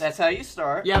glass. That's how you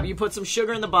start. Yep, you put some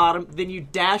sugar in the bottom, then you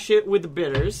dash it with the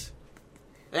bitters.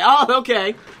 Oh,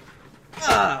 okay.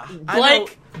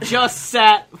 Blake just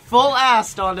sat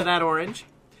full-assed onto that orange.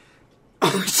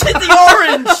 Oh, shit, the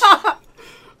orange!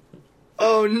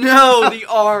 Oh, no, the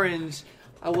orange.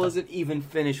 I wasn't even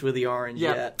finished with the orange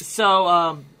yet.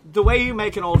 So, the way you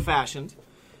make an old-fashioned,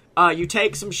 you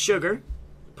take some sugar,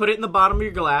 put it in the bottom of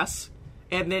your glass,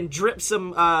 and then drip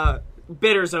some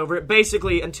bitters over it,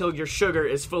 basically until your sugar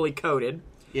is fully coated.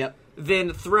 Yep.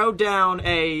 Then throw down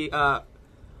the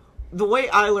way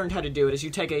I learned how to do it is you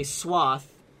take a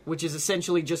swath, which is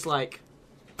essentially just like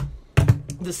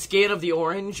the skin of the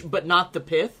orange, but not the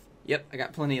pith. Yep, I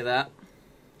got plenty of that.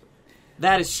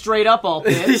 That is straight up all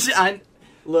pith.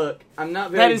 Look, I'm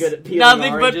not very good at peeling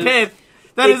nothing oranges. but pith.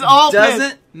 That is all pith. It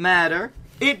doesn't matter.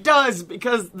 It does,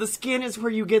 because the skin is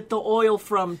where you get the oil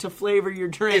from to flavor your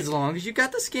drink. As long as you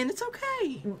got the skin, it's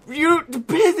okay. The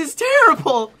pith is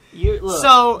terrible.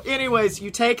 So, anyways,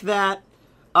 you take that,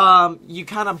 you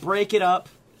kind of break it up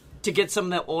to get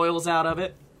some of the oils out of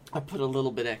it. I put a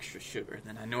little bit extra sugar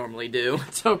than I normally do.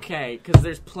 It's okay, because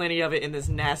there's plenty of it in this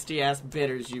nasty-ass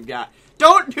bitters you've got.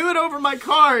 Don't do it over my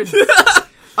cards!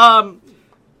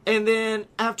 And then,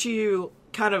 after you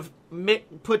kind of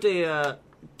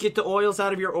get the oils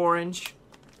out of your orange,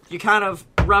 you kind of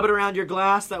rub it around your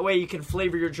glass, that way you can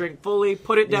flavor your drink fully,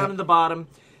 put it down in the bottom,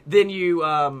 then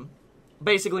you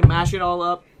basically mash it all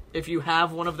up, if you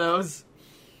have one of those.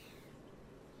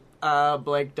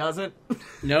 Blake doesn't.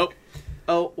 Nope.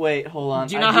 Oh, wait, hold on.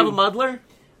 Do you not have a muddler?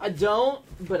 I don't,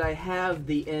 but I have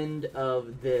the end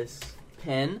of this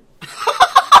pen.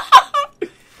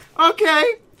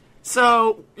 Okay.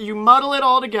 So, you muddle it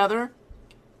all together,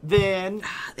 then...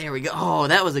 There we go. Oh,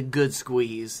 that was a good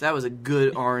squeeze. That was a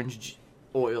good orange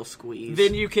oil squeeze.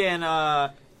 Then you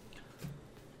can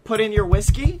put in your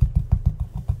whiskey.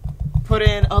 Put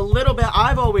in a little bit...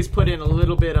 I've always put in a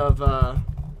little bit of,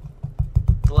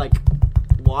 like,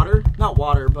 water. Not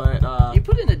water, but... You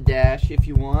put in a dash if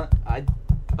you want.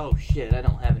 Oh, shit, I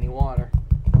don't have any water.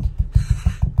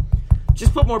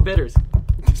 Just put more bitters.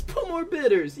 Just put more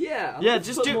bitters, yeah. Yeah,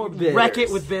 just wreck it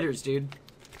with bitters, dude.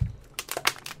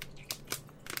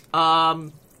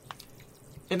 And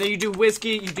then you do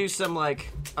whiskey, you do some,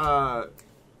 like,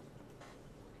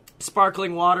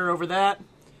 sparkling water over that.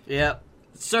 Yep.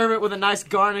 Serve it with a nice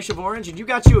garnish of orange, and you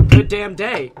got you a good damn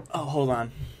day. Oh, hold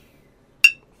on.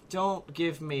 Don't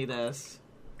give me this.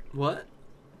 What?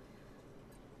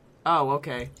 Oh,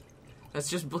 okay. That's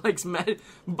just Blake's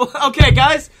okay,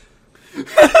 guys.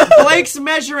 Blake's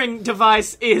measuring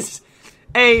device is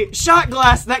a shot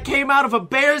glass that came out of a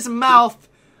bear's mouth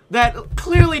that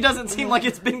clearly doesn't seem like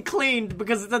it's been cleaned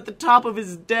because it's at the top of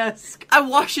his desk. I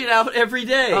wash it out every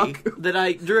day that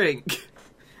I drink.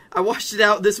 I washed it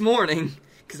out this morning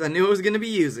because I knew I was going to be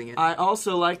using it. I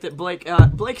also like that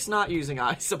Blake's not using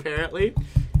ice, apparently.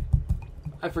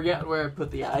 I forget where I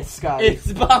put the ice, Scotty.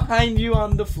 It's behind you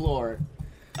on the floor.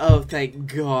 Oh, thank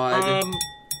God.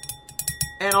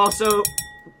 And also...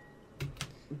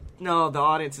 No, the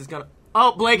audience is gonna...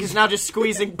 Oh, Blake is now just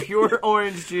squeezing pure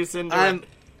orange juice into it.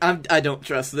 I don't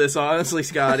trust this, honestly,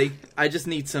 Scotty. I just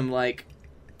need some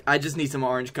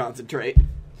orange concentrate.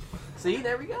 See,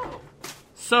 there we go.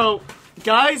 So,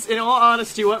 guys, in all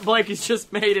honesty, what Blake has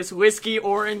just made is whiskey,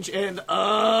 orange, and,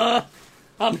 I'm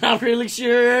not really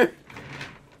sure.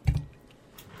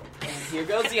 And here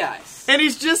goes the ice. And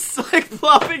he's just, like,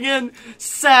 plopping in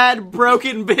sad,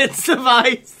 broken bits of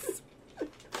ice.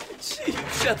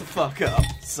 Shut the fuck up,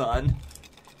 son.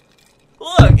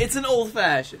 Look, it's an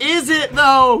old-fashioned. Is it,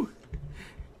 though?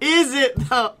 Is it,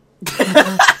 though?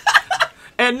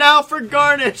 And now for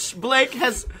garnish, Blake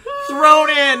has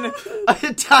thrown in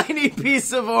a tiny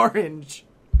piece of orange.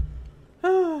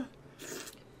 And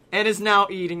is now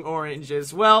eating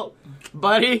oranges. Well,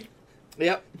 buddy.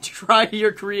 Yep. Try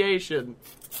your creation.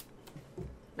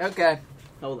 Okay.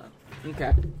 Hold on.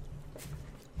 Okay.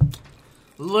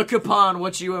 Look upon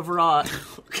what you have wrought.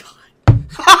 Oh, God.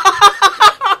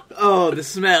 Oh, the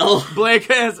smell. Blake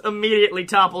has immediately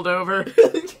toppled over.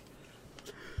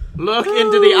 Look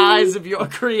into the eyes of your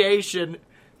creation.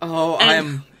 Oh,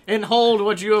 and hold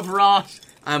what you have wrought.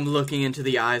 I'm looking into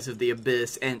the eyes of the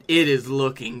abyss, and it is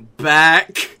looking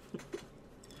back.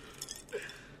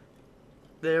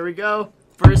 There we go.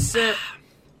 First sip.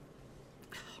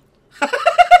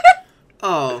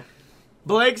 Oh.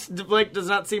 Blake does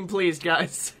not seem pleased,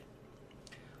 guys.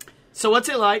 So what's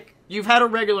it like? You've had a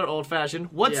regular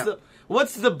old-fashioned. What's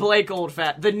the Blake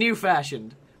old-fashioned? The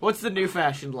new-fashioned. What's the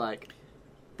new-fashioned like?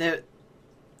 The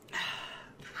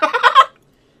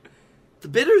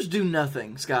bitters do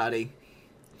nothing, Scotty.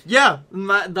 Yeah.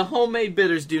 The homemade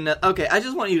bitters do nothing. Okay, I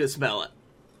just want you to smell it.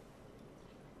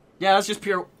 Yeah, that's just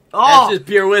pure... Oh! That's just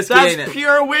pure whiskey, ain't it? That's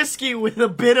pure whiskey with a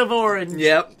bit of orange.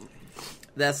 Yep.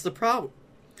 That's the problem.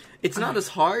 It's not as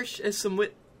harsh as some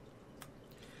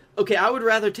Okay, I would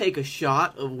rather take a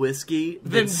shot of whiskey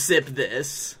than sip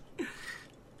this.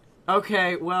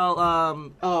 Okay,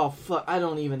 well, Oh, fuck. I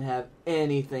don't even have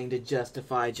anything to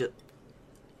justify just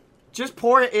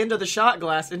pour it into the shot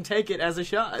glass and take it as a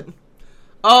shot.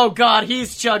 Oh, God,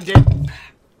 he's chugged it.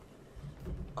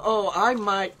 Oh, I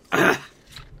might...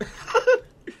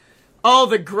 Oh,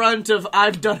 the grunt of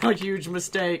I've done a huge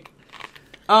mistake.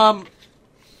 Well,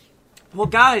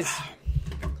 guys,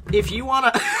 if you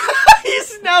want to...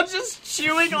 He's now just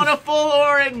chewing on a full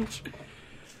orange.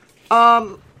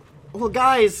 Well,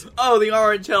 guys... Oh, the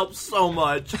orange helps so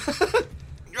much.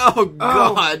 Oh,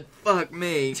 God. Fuck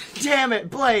me. Damn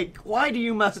it, Blake. Why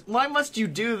must you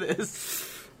do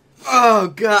this? Oh,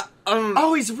 God.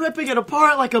 Oh, he's ripping it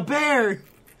apart like a bear.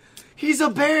 He's a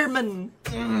bearman.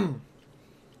 Oh,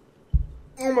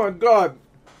 my God.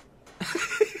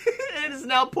 It is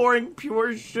now pouring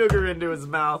pure sugar into his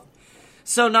mouth.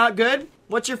 So, not good?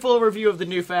 What's your full review of the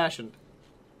new fashion?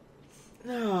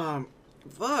 Fuck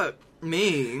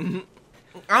me.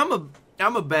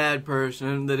 I'm a bad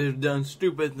person that has done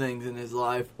stupid things in his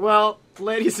life. Well,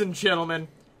 ladies and gentlemen,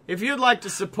 if you'd like to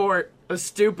support a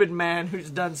stupid man who's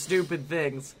done stupid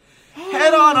things,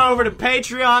 head on over to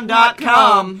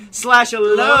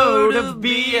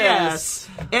patreon.com/a-load-of-BS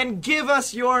and give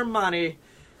us your money.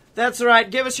 That's right,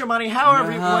 give us your money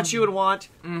however much you would want.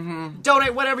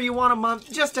 Donate whatever you want a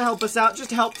month just to help us out,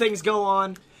 just to help things go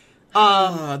on.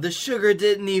 The sugar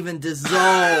didn't even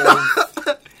dissolve.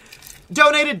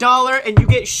 Donate $1 and you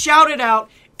get shouted out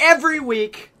every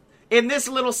week in this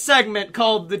little segment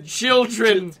called The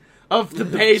Children of the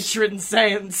Patron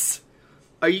Saints.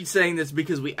 Are you saying this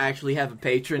because we actually have a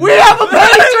patron? We have a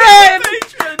patron!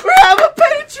 We have a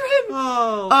patron!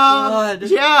 Oh, God.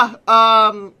 Yeah,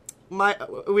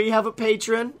 we have a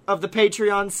patron of the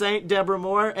Patreon Saint, Deborah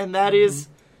Moore, and that is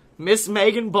Miss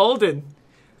Megan Bolden.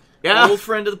 Yeah. Old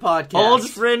friend of the podcast. Old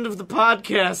friend of the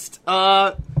podcast.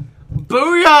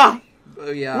 Booyah!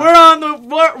 Booyah. We're on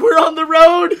the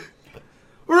road.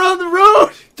 We're on the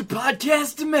road to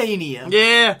Podcastomania.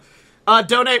 Yeah.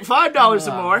 Donate $5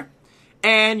 or more,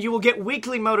 and you will get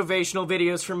weekly motivational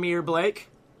videos from me or Blake.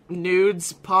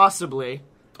 Nudes, possibly.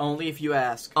 Only if you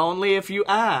ask. Only if you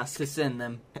ask. To send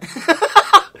them.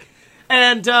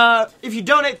 And if you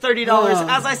donate $30,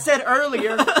 as I said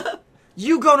earlier,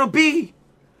 you gonna be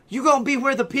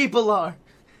where the people are.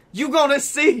 You gonna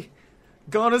see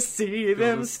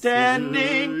them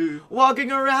standing,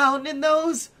 walking around in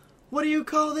those, what do you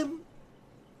call them?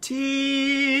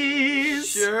 Tees.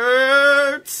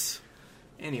 Shirts.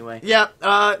 Anyway. Yeah,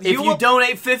 if you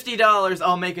donate $50,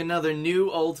 I'll make another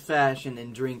new old-fashioned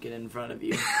and drink it in front of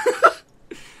you.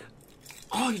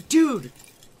 Oh, dude.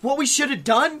 What we should have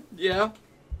done? Yeah.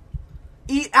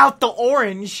 Eat out the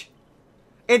orange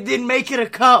and then make it a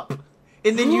cup.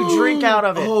 And then you drink out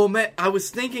of it. Oh, man. I was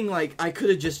thinking, like, I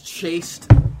could have just chased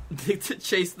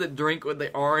the drink with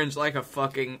the orange like a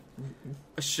fucking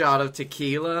shot of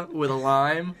tequila with a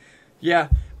lime. Yeah.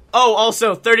 Oh,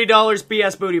 also, $30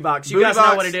 BS Booty Box. You guys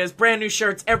know what it is. Brand new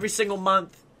shirts every single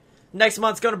month. Next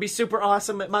month's going to be super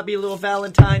awesome. It might be a little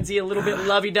Valentine's-y, a little bit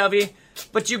lovey-dovey.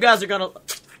 But you guys are going to...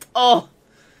 Oh,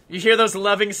 you hear those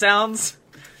loving sounds?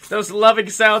 Those loving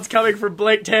sounds coming from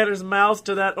Blake Tanner's mouth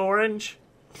to that orange?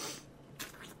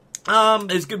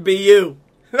 This could be you.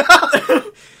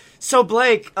 So,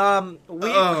 Blake,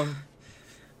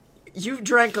 you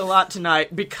drank a lot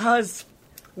tonight because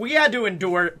we had to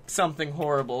endure something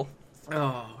horrible.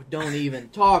 Oh, don't even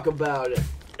talk about it.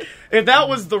 And that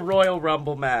was the Royal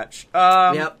Rumble match.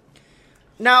 Yep.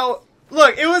 Now,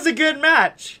 look, it was a good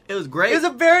match. It was great. It was a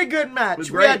very good match.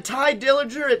 We had Ty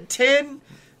Dillinger at 10.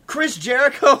 Chris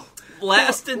Jericho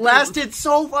lasted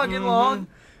so fucking long.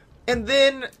 And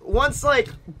then, once, like,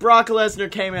 Brock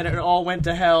Lesnar came in, it all went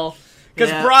to hell. Because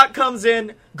Brock comes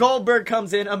in, Goldberg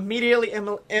comes in, immediately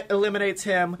eliminates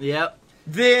him. Yep.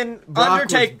 Then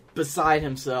Brock was beside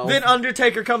himself. Then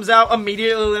Undertaker comes out,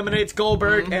 immediately eliminates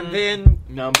Goldberg, and then...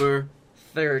 Number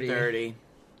 30.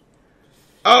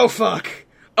 Oh, fuck.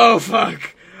 Oh,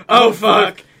 fuck. Oh,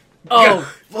 fuck.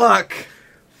 Oh, fuck.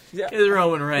 It was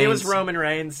Roman Reigns. It was Roman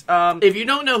Reigns. If you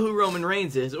don't know who Roman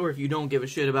Reigns is, or if you don't give a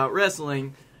shit about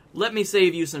wrestling, let me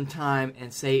save you some time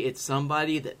and say it's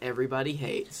somebody that everybody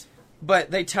hates. But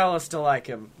they tell us to like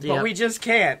him. Yep. But we just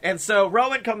can't. And so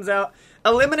Roman comes out,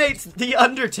 eliminates The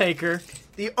Undertaker.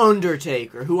 The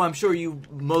Undertaker, who I'm sure you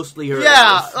mostly heard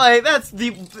of. Like,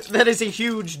 that is a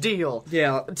huge deal.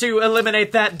 Yeah. To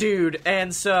eliminate that dude.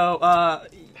 And so,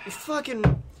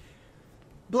 fucking...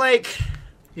 Blake.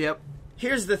 Yep.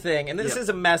 Here's the thing, and this is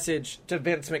a message to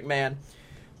Vince McMahon.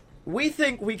 We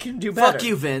think we can do better. Fuck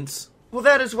you, Vince. Well,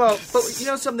 that as well. But, you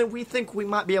know something? We think we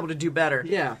might be able to do better.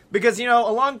 Yeah. Because, you know,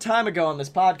 a long time ago on this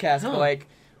podcast, Blake,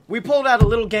 we pulled out a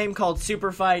little game called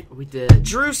Super Fight. We did.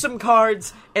 Drew some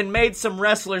cards and made some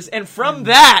wrestlers, and from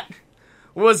that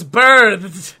was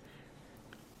birthed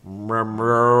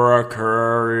Mariah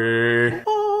Carey.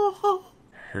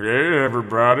 Hey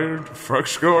everybody, what the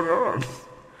fuck's going on?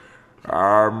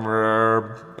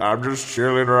 I'm just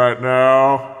chilling right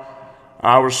now.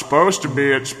 I was supposed to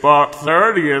be at spot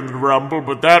 30 in the Rumble,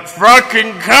 but that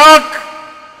fucking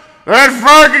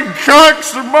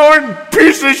Samoan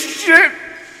piece of shit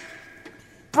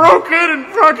broke in and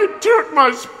fucking took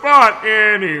my spot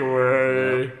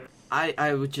anyway.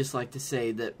 I would just like to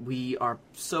say that we are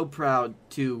so proud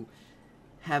to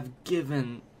have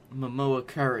given Momoa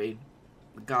Curry,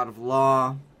 the god of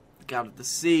law, the god of the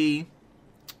sea,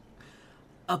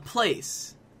 a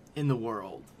place in the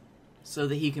world so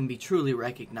that he can be truly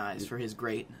recognized for his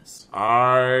greatness.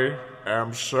 I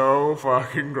am so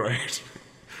fucking great.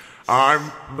 I'm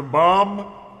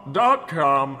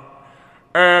thebomb.com,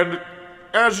 and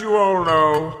as you all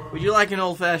know... Would you like an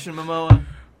old-fashioned Momoa?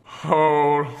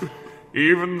 Oh,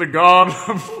 even the god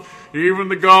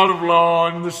of law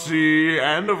and the sea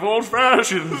and of old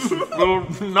fashions will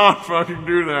not fucking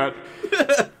do that.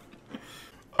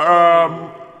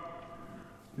 I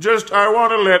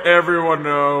want to let everyone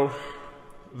know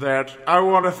that I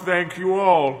want to thank you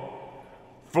all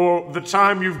for the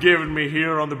time you've given me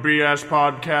here on the BS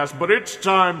podcast, but it's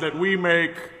time that we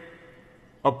make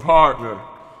a partner.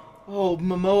 Oh,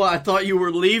 Momoa, I thought you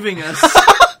were leaving us.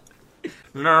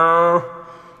 No,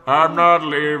 I'm not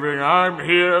leaving. I'm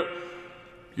here.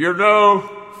 You know,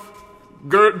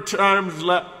 good times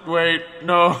wait,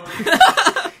 no.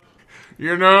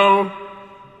 You know,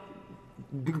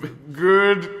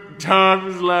 good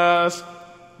times last,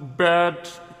 bad...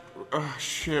 Oh,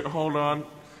 shit, hold on.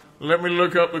 Let me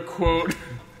look up the quote.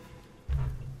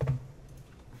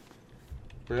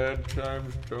 Bad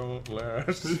times don't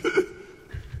last.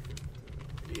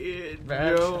 It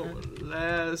don't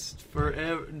last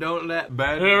forever. Don't let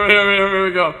bad... Here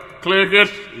we go. Click it.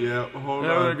 Yeah, hold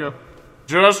There on. we go.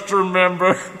 Just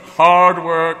remember, hard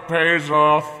work pays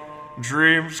off,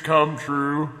 dreams come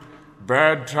true,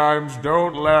 bad times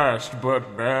don't last,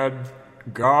 but bad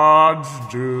gods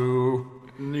do.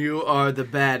 You are the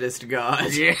baddest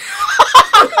god. Yeah.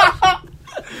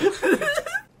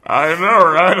 I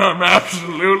know, right? I'm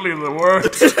absolutely the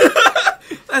worst.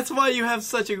 That's why you have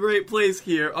such a great place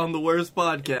here on the Worst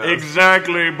Podcast.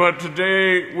 Exactly, but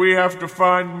today we have to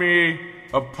find me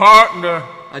a partner.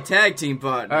 A tag team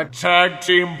partner. A tag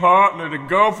team partner to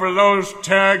go for those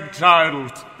tag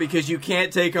titles. Because you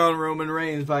can't take on Roman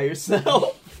Reigns by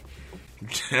yourself.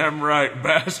 Damn right,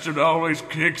 bastard always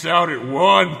kicks out at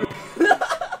one.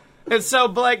 And so,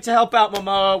 Blake, to help out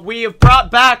Momoa, we have brought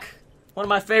back one of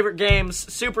my favorite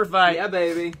games, Super Fight. Yeah,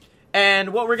 baby.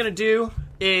 And what we're going to do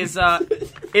is,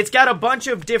 it's got a bunch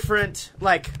of different,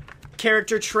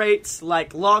 character traits,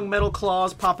 like long metal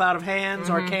claws pop out of hands,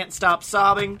 or can't stop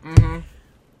sobbing.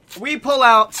 We pull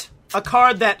out a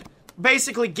card that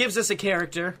basically gives us a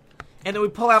character, and then we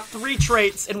pull out 3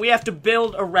 traits, and we have to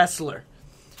build a wrestler.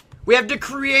 We have to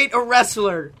create a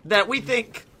wrestler that we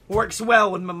think works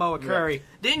well with Momoa Curry. Yeah.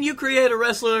 Didn't you create a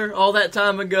wrestler all that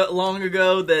time ago, long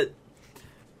ago, that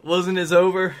wasn't as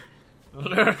over?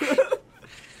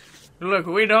 Look,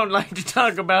 we don't like to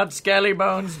talk about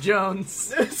Skellybones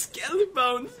Jones.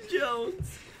 Skellybones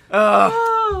Jones.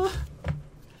 All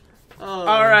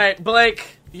right,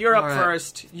 Blake, you're up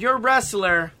first. Your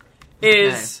wrestler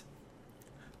is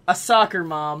a soccer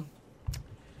mom,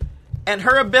 and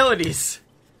her abilities...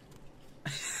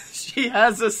 She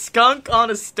has a skunk on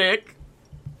a stick.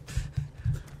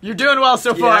 You're doing well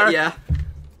so far. Yeah.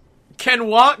 Can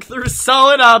walk through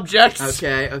solid objects.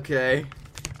 Okay.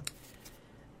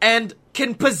 And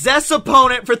can possess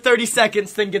opponent for 30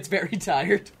 seconds, then gets very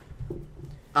tired.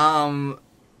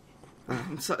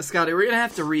 Scotty, we're gonna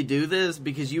have to redo this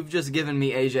because you've just given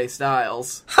me AJ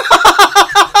Styles.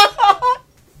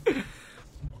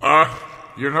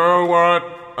 You know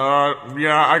what?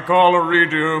 I call a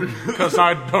redo, because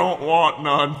I don't want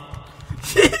none.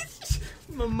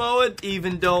 Momoa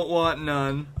even don't want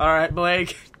none. Alright,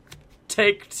 Blake.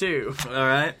 Take 2.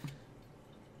 Alright.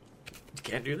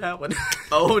 Can't do that one.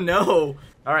 Oh, no.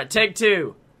 Alright, take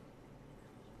 2.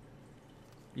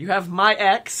 You have my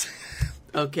ex.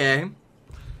 Okay.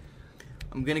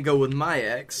 I'm gonna go with my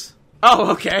ex. Oh,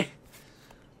 okay.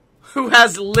 Who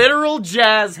has literal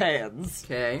jazz hands.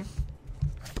 Okay.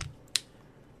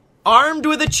 Armed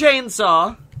with a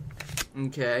chainsaw.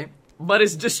 Okay. But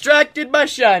is distracted by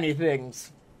shiny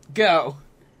things. Go.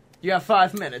 You have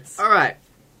 5 minutes. Alright.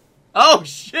 Oh,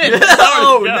 shit.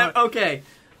 No, okay.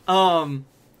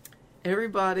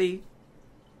 Everybody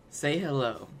say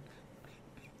hello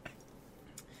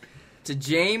to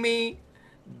Jamie,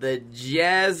 the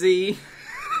jazzy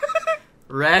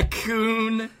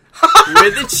raccoon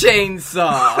with a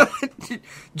chainsaw.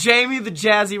 Jamie, the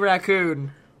jazzy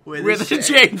raccoon with a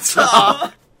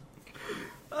chainsaw.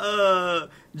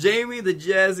 Jamie, the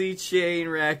jazzy chain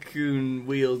raccoon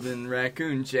wielding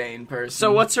raccoon chain person.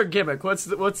 So what's her gimmick? What's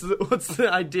the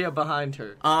idea behind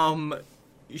her?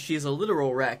 She's a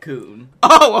literal raccoon.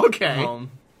 Oh, okay.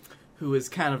 Who is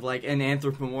kind of like an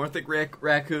anthropomorphic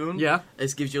raccoon. Yeah.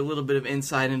 This gives you a little bit of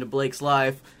insight into Blake's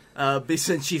life,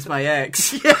 since she's my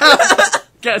ex. Yeah.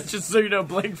 Guess just so you know,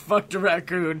 Blake fucked a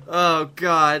raccoon. Oh,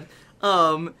 God.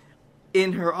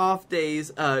 In her off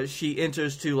days, she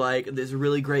enters to, like, this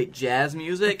really great jazz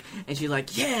music, and she's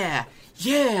like, yeah!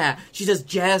 She does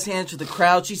jazz hands to the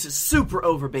crowd. She's a super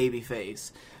over baby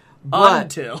face. But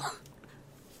until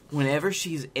whenever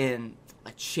she's in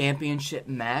a championship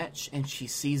match and she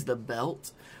sees the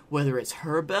belt, whether it's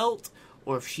her belt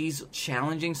or if she's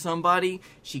challenging somebody,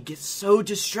 she gets so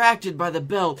distracted by the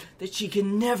belt that she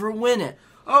can never win it.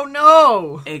 Oh,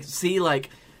 no! And see, like...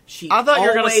 I thought you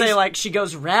were going to say, like, she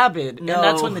goes rabid, No. and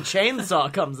that's when the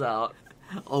chainsaw comes out.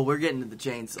 Oh, we're getting to the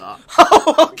chainsaw.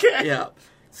 Oh, okay. Yeah.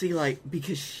 See, like,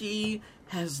 because she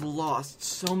has lost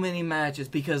so many matches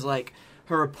because, like,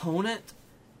 her opponent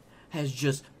has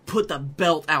just put the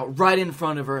belt out right in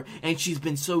front of her, and she's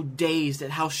been so dazed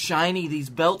at how shiny these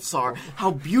belts are,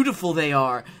 how beautiful they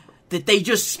are, that they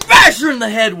just smash her in the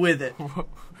head with it.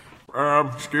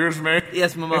 Excuse me?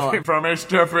 Yes, Momoa. If I may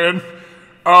step in.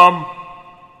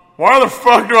 Why the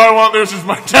fuck do I want this as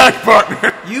my tag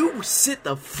partner? You sit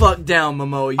the fuck down,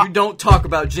 Momoa. You don't talk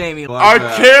about Jamie like I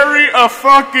that. carry a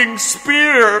fucking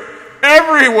spear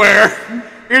everywhere.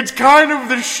 It's kind of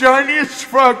the shiniest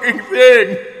fucking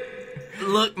thing.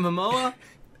 Look, Momoa,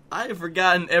 I have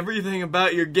forgotten everything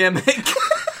about your gimmick.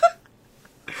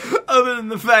 Other than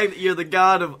the fact that you're the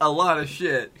god of a lot of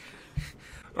shit.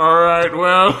 Alright,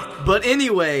 well. But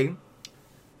anyway,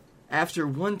 after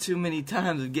one too many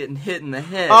times of getting hit in the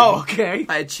head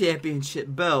by a championship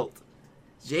belt,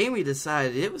 Jamie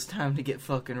decided it was time to get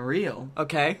fucking real.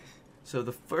 Okay. So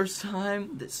the first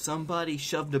time that somebody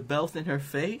shoved a belt in her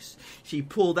face, she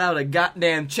pulled out a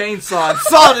goddamn chainsaw and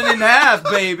sawed it in half,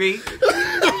 baby.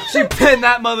 She pinned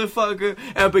that motherfucker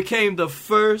and became the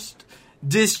first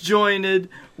disjointed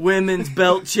women's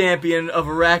belt champion of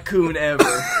a raccoon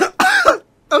ever.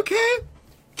 Okay.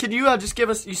 Can you just give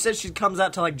us... You said she comes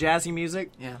out to, like, jazzy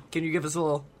music? Yeah. Can you give us a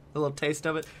little taste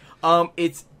of it?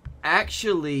 It's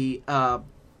actually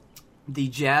the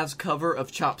jazz cover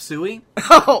of Chop Suey.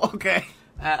 Oh, okay.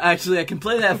 Actually, I can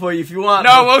play that for you if you want.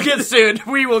 No, we'll get sued.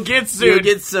 We will get sued. You'll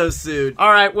get so sued.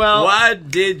 All right, well... Why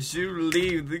did you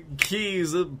leave the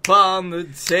keys upon the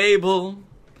table?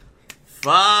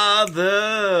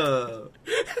 Father...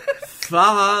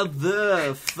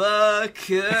 Father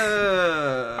fucker.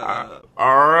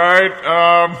 Alright,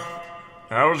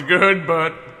 that was good,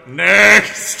 but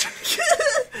next.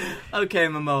 Okay,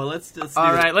 Momo, let's do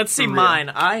All right, let's see mine.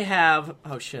 I have...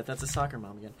 Oh, shit, that's a soccer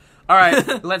mom again. All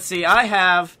right, let's see. I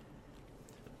have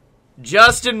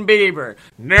Justin Bieber.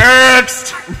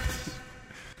 Next!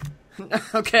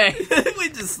 Okay. We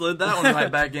just slid that one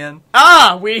right back in.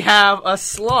 We have a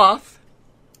sloth.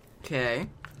 Okay.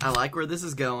 I like where this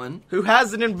is going. Who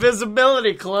has an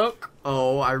invisibility cloak.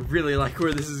 Oh, I really like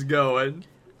where this is going.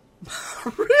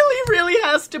 really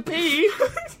has to pee.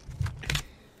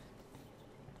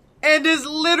 And is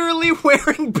literally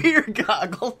wearing beer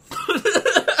goggles.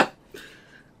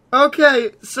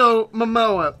 Okay, so,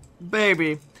 Momoa,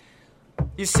 baby.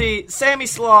 You see, Sammy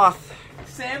Sloth.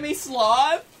 Sammy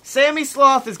Sloth? Sammy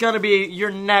Sloth is gonna be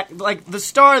your like, the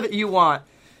star that you want.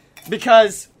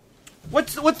 Because...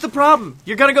 What's the problem?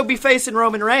 You're gonna go be facing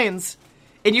Roman Reigns,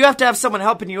 and you have to have someone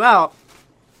helping you out.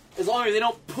 As long as they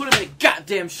don't put him in a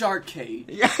goddamn shark cage.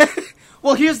 Yeah.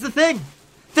 Well, here's the thing.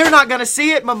 They're not gonna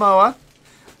see it, Momoa,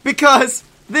 because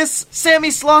this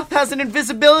Sammy Sloth has an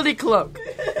invisibility cloak.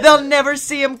 They'll never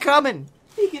see him coming.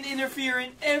 He can interfere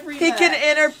in every He can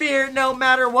interfere no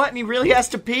matter what, and he really has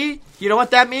to pee. You know what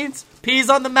that means?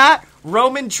 Pees on the mat,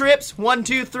 Roman trips, 1,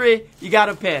 2, 3, you got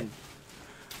a pin.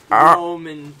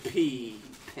 Roman P.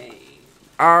 Pain.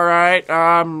 Alright,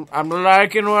 I'm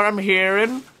liking what I'm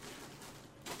hearing.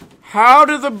 How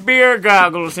do the beer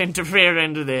goggles interfere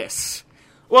into this?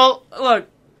 Well, look,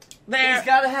 he's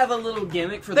got to have a little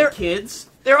gimmick for the kids.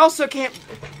 There also can't...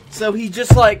 So he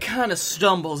just, like, kind of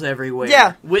stumbles everywhere.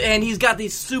 Yeah. And he's got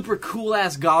these super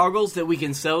cool-ass goggles that we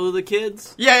can sell to the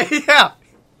kids. Yeah.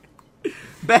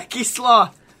 Becky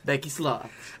Sloth.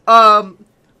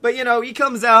 But, you know, he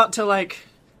comes out to, like...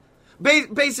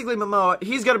 Basically, Momoa,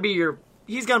 he's gonna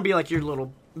be like your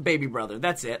little baby brother.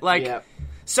 That's it. Like,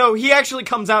 So he actually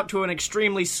comes out to an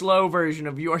extremely slow version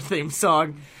of your theme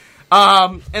song.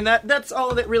 And that's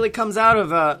all that really comes out of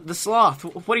the sloth.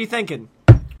 What are you thinking?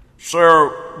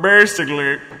 So,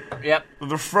 basically, Yep.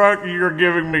 the fuck you're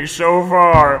giving me so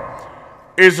far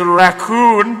is a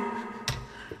raccoon.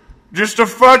 Just a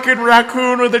fucking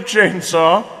raccoon with a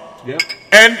chainsaw. Yep.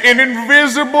 And an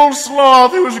invisible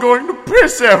sloth who's going to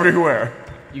piss everywhere.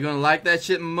 You gonna like that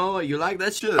shit, Momoa? You like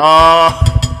that shit?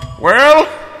 Well,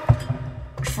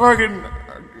 fucking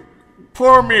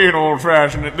pour me an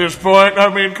old-fashioned at this point.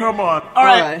 I mean, come on. All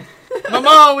right.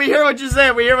 Momoa, we hear what you're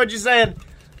saying.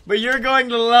 But you're going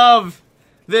to love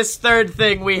this third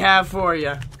thing we have for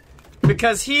you.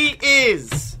 Because he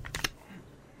is...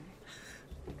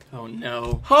 Oh,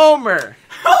 no. Homer!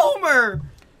 Homer!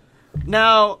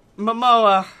 Now,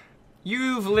 Momoa,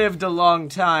 you've lived a long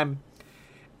time.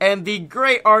 And the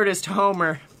great artist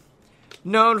Homer,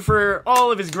 known for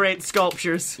all of his great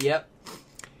sculptures... Yep.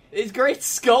 His great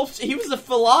sculpture. He was a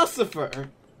philosopher.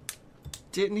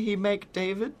 Didn't he make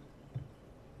David?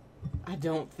 I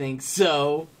don't think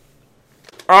so.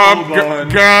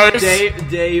 Guys,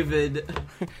 David.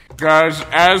 guys,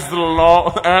 as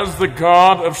the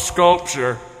god of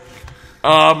sculpture,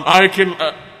 I can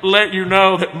let you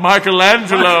know that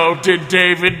Michelangelo did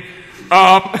David.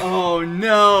 Oh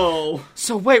no.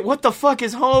 So wait, what the fuck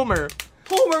is Homer?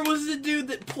 Homer was the dude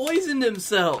that poisoned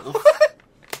himself.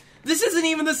 This isn't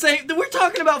even the same. We're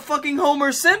talking about fucking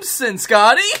Homer Simpson,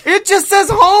 Scotty. It just says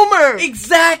Homer.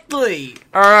 Exactly.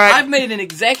 All right. I've made an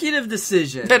executive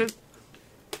decision.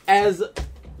 As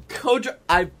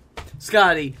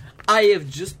Scotty, I have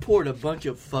just poured a bunch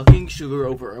of fucking sugar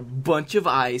over a bunch of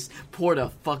ice, poured a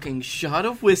fucking shot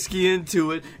of whiskey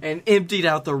into it, and emptied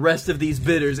out the rest of these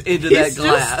bitters into that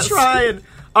glass. Just trying.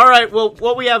 All right. Well,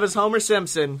 what we have is Homer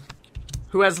Simpson,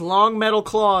 who has long metal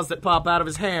claws that pop out of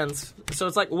his hands, so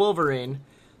it's like Wolverine.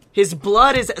 His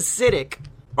blood is acidic.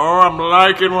 Oh, I'm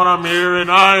liking what I'm hearing.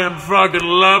 I am fucking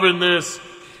loving this.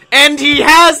 And he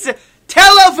has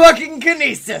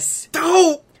telefucking-kinesis.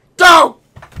 Don't.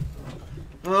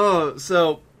 Oh,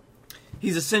 so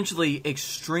he's essentially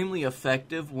extremely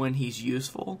effective when he's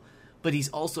useful, but he's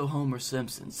also Homer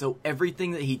Simpson, so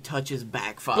everything that he touches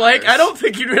backfires. Blake, I don't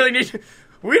think you really need to...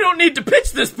 We don't need to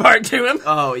pitch this part to him.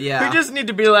 Oh, yeah. We just need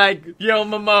to be like, yo,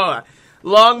 Momoa,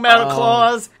 long metal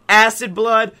claws, acid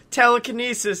blood,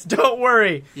 telekinesis, don't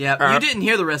worry. Yeah, you didn't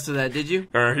hear the rest of that, did you?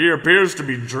 He appears to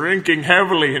be drinking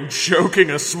heavily and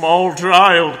choking a small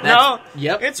child.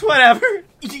 Yep. It's whatever.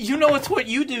 You know it's what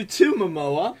you do too,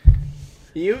 Momoa.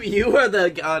 You are the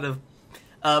god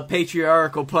of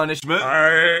patriarchal punishment.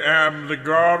 I am the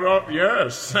god of...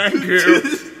 Yes, thank you.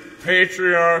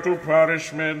 Patriarchal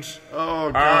punishment.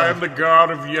 Oh, God. I am the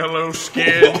god of yellow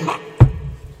skin.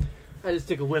 I just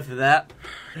took a whiff of that.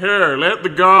 Here, let the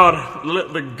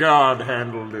god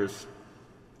handle this.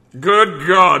 Good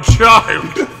God, child.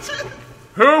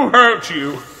 Who hurt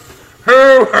you?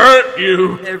 Who hurt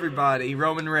you? Everybody,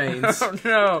 Roman Reigns. Oh,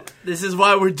 no. This is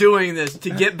why we're doing this,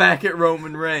 to get back at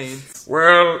Roman Reigns.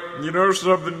 Well, you know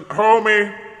something,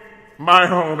 homie, my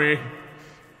homie.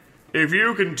 If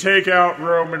you can take out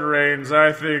Roman Reigns,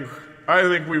 I think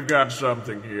we've got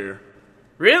something here.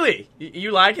 Really?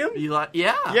 You like him? Yeah.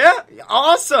 Yeah?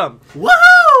 Awesome.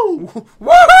 Woohoo!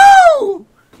 Woohoo!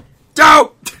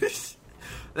 Dope!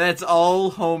 That's all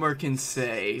Homer can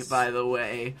say, by the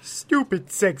way. Stupid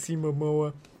sexy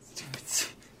Momoa.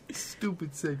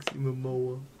 Stupid sexy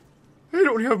Momoa. I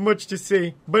don't have much to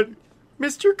say, but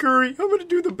Mr. Curry, I'm gonna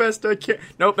do the best I can.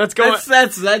 Nope, that's going...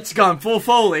 That's gone full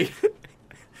Foley.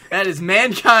 That is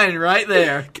mankind right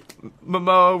there.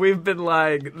 Momoa, we've been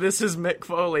lying. This is Mick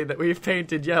Foley that we've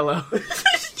painted yellow.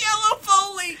 Yellow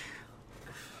Foley!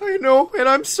 I know, and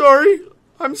I'm sorry.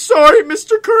 I'm sorry,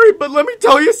 Mr. Curry, but let me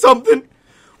tell you something.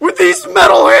 With these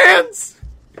metal hands,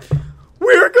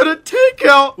 we're gonna take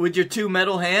out... With your two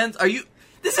metal hands? Are you...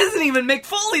 This isn't even Mick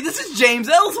Foley, this is James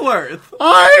Ellsworth.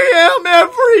 I am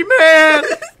every man.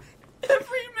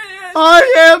 Every man.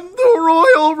 I am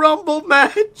the Royal Rumble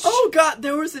match. Oh God,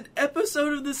 there was an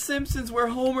episode of The Simpsons where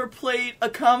Homer played a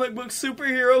comic book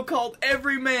superhero called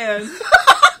Everyman.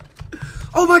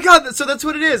 Oh my God, so that's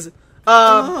what it is.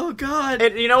 Oh God.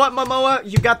 And you know what, Momoa?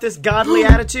 You got this godly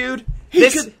attitude.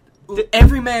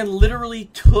 Everyman literally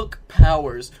took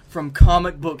powers from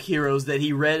comic book heroes that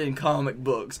he read in comic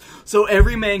books. So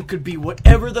Everyman could be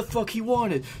whatever the fuck he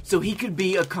wanted. So he could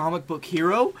be a comic book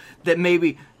hero that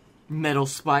maybe metal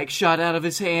spikes shot out of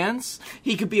his hands.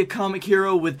 He could be a comic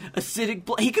hero with acidic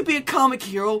blood. He could be a comic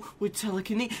hero with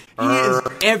telekinesis. He is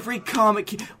every comic.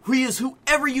 He is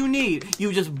whoever you need.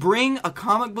 You just bring a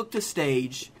comic book to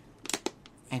stage.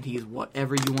 and he's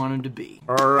whatever you want him to be.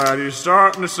 Alright, he's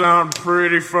starting to sound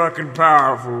pretty fucking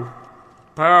powerful.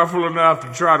 Powerful enough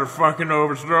to try to fucking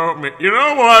overthrow me. You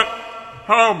know what?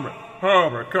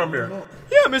 Homer, come here.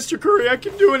 Yeah, Mr. Curry, I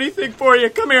can do anything for you.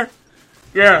 Come here.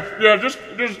 Yeah, just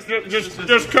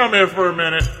come here for a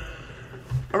minute.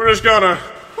 I'm just gonna...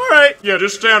 Alright. Yeah,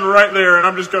 just stand right there, and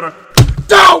I'm just gonna...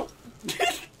 No!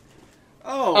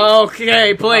 Oh.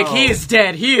 Okay, Blake, he is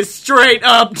dead. He is straight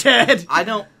up dead. I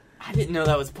didn't know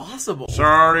that was possible.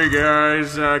 Sorry,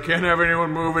 guys. I can't have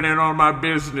anyone moving in on my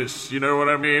business. You know what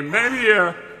I mean? Maybe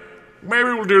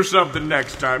we'll do something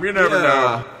next time. You never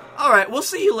know. Alright, we'll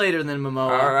see you later then,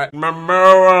 Momoa. Alright.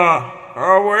 Momoa,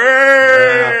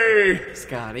 away!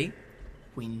 Scotty,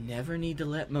 we never need to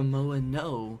let Momoa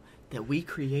know that we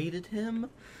created him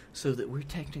so that we're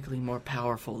technically more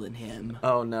powerful than him.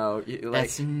 Oh, no.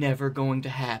 That's never going to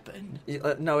happen.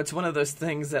 No, it's one of those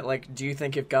things that, like, do you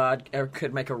think if God ever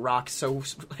could make a rock so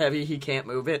heavy he can't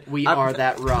move it? We are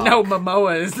that rock. No,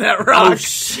 Momoa is that rock. Oh,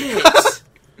 shit!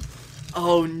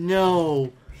 Oh,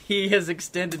 no. He has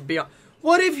extended beyond...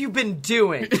 What have you been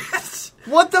doing?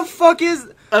 What the fuck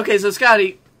is... Okay, so,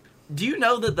 Scotty, do you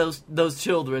know that those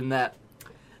children that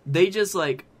they just,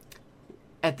 like,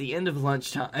 at the end of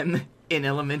lunchtime... in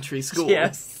elementary school.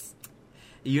 Yes.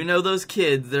 You know those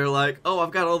kids, they're like, oh,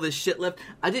 I've got all this shit left.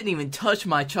 I didn't even touch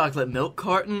my chocolate milk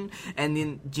carton. And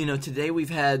then, today we've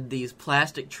had these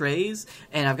plastic trays,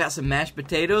 and I've got some mashed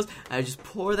potatoes. I just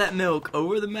pour that milk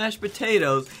over the mashed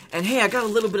potatoes. And hey, I got a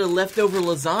little bit of leftover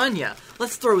lasagna.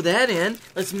 Let's throw that in.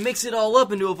 Let's mix it all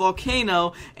up into a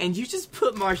volcano. And you just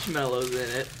put marshmallows in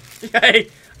it. Hey,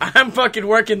 I'm fucking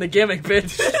working the gimmick,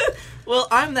 bitch. Well,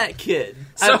 I'm that kid.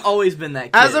 So, I've always been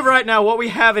that kid. As of right now, what we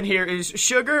have in here is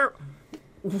sugar,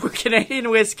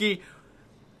 Canadian whiskey,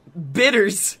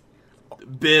 bitters,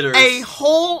 a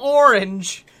whole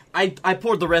orange. I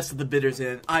poured the rest of the bitters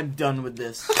in. I'm done with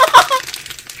this.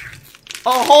 A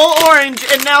whole orange,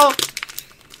 and now...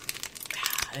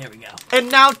 There we go.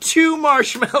 And now 2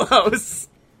 marshmallows.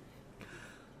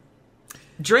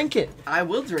 Drink it. I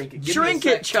will drink it. Drink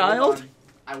it, child.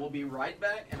 I will be right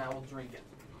back, and I will drink it.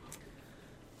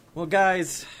 Well,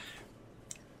 guys,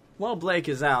 while Blake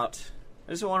is out,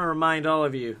 I just want to remind all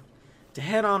of you to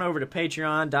head on over to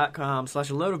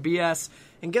patreon.com/aloadofbs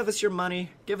and give us your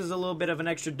money. Give us a little bit of an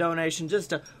extra donation just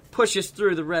to push us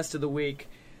through the rest of the week.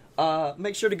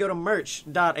 Make sure to go to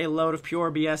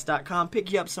merch.aloadofpurebs.com.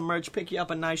 Pick you up some merch, pick you up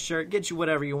a nice shirt, get you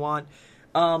whatever you want.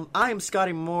 I am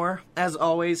Scotty Moore. As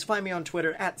always, find me on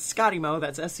Twitter at ScottyMo.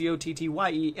 That's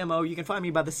SCOTTYEMO. You can find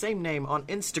me by the same name on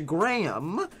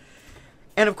Instagram.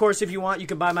 And, of course, if you want, you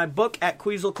can buy my book at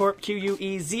Queaselcorp,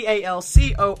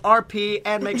 QUEZALCORP,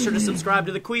 and make sure to subscribe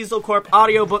to the Queaselcorp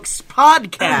Audiobooks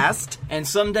podcast. And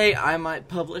someday I might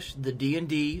publish the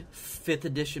D&D 5th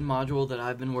edition module that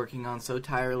I've been working on so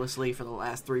tirelessly for the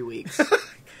last 3 weeks.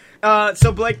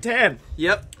 So, Blake Tan.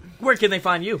 Yep. Where can they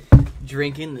find you?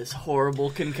 Drinking this horrible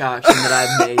concoction that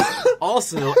I've made.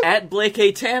 Also, at Blake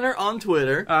A. Tanner on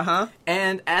Twitter.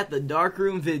 And at the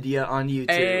Darkroom Vidya on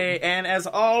YouTube. Hey, and as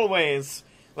always,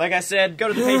 like I said, go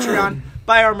to the Patreon,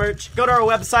 buy our merch, go to our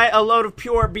website,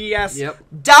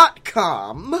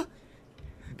 aloadofpurebs.com.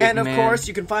 And, of course,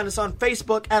 you can find us on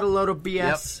Facebook at aloadofbs.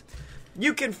 Yep.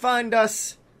 You can find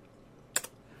us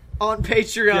on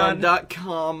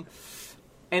Patreon.com.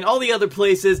 And all the other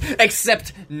places,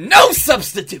 except no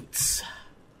substitutes.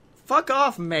 Fuck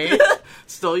off, mate.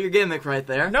 Stole your gimmick right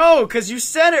there. No, because you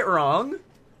said it wrong.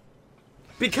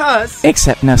 Because...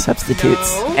 Except no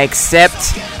substitutes. No. Except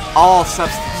all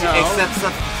substitutes. No.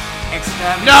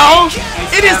 Except No!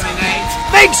 It is...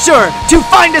 Make sure to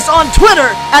find us on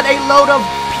Twitter at a load of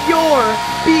pure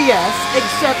BS.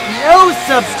 Except no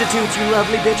substitutes, you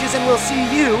lovely bitches. And we'll see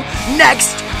you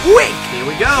next week. Here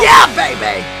we go. Yeah,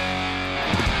 baby!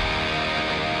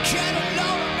 Can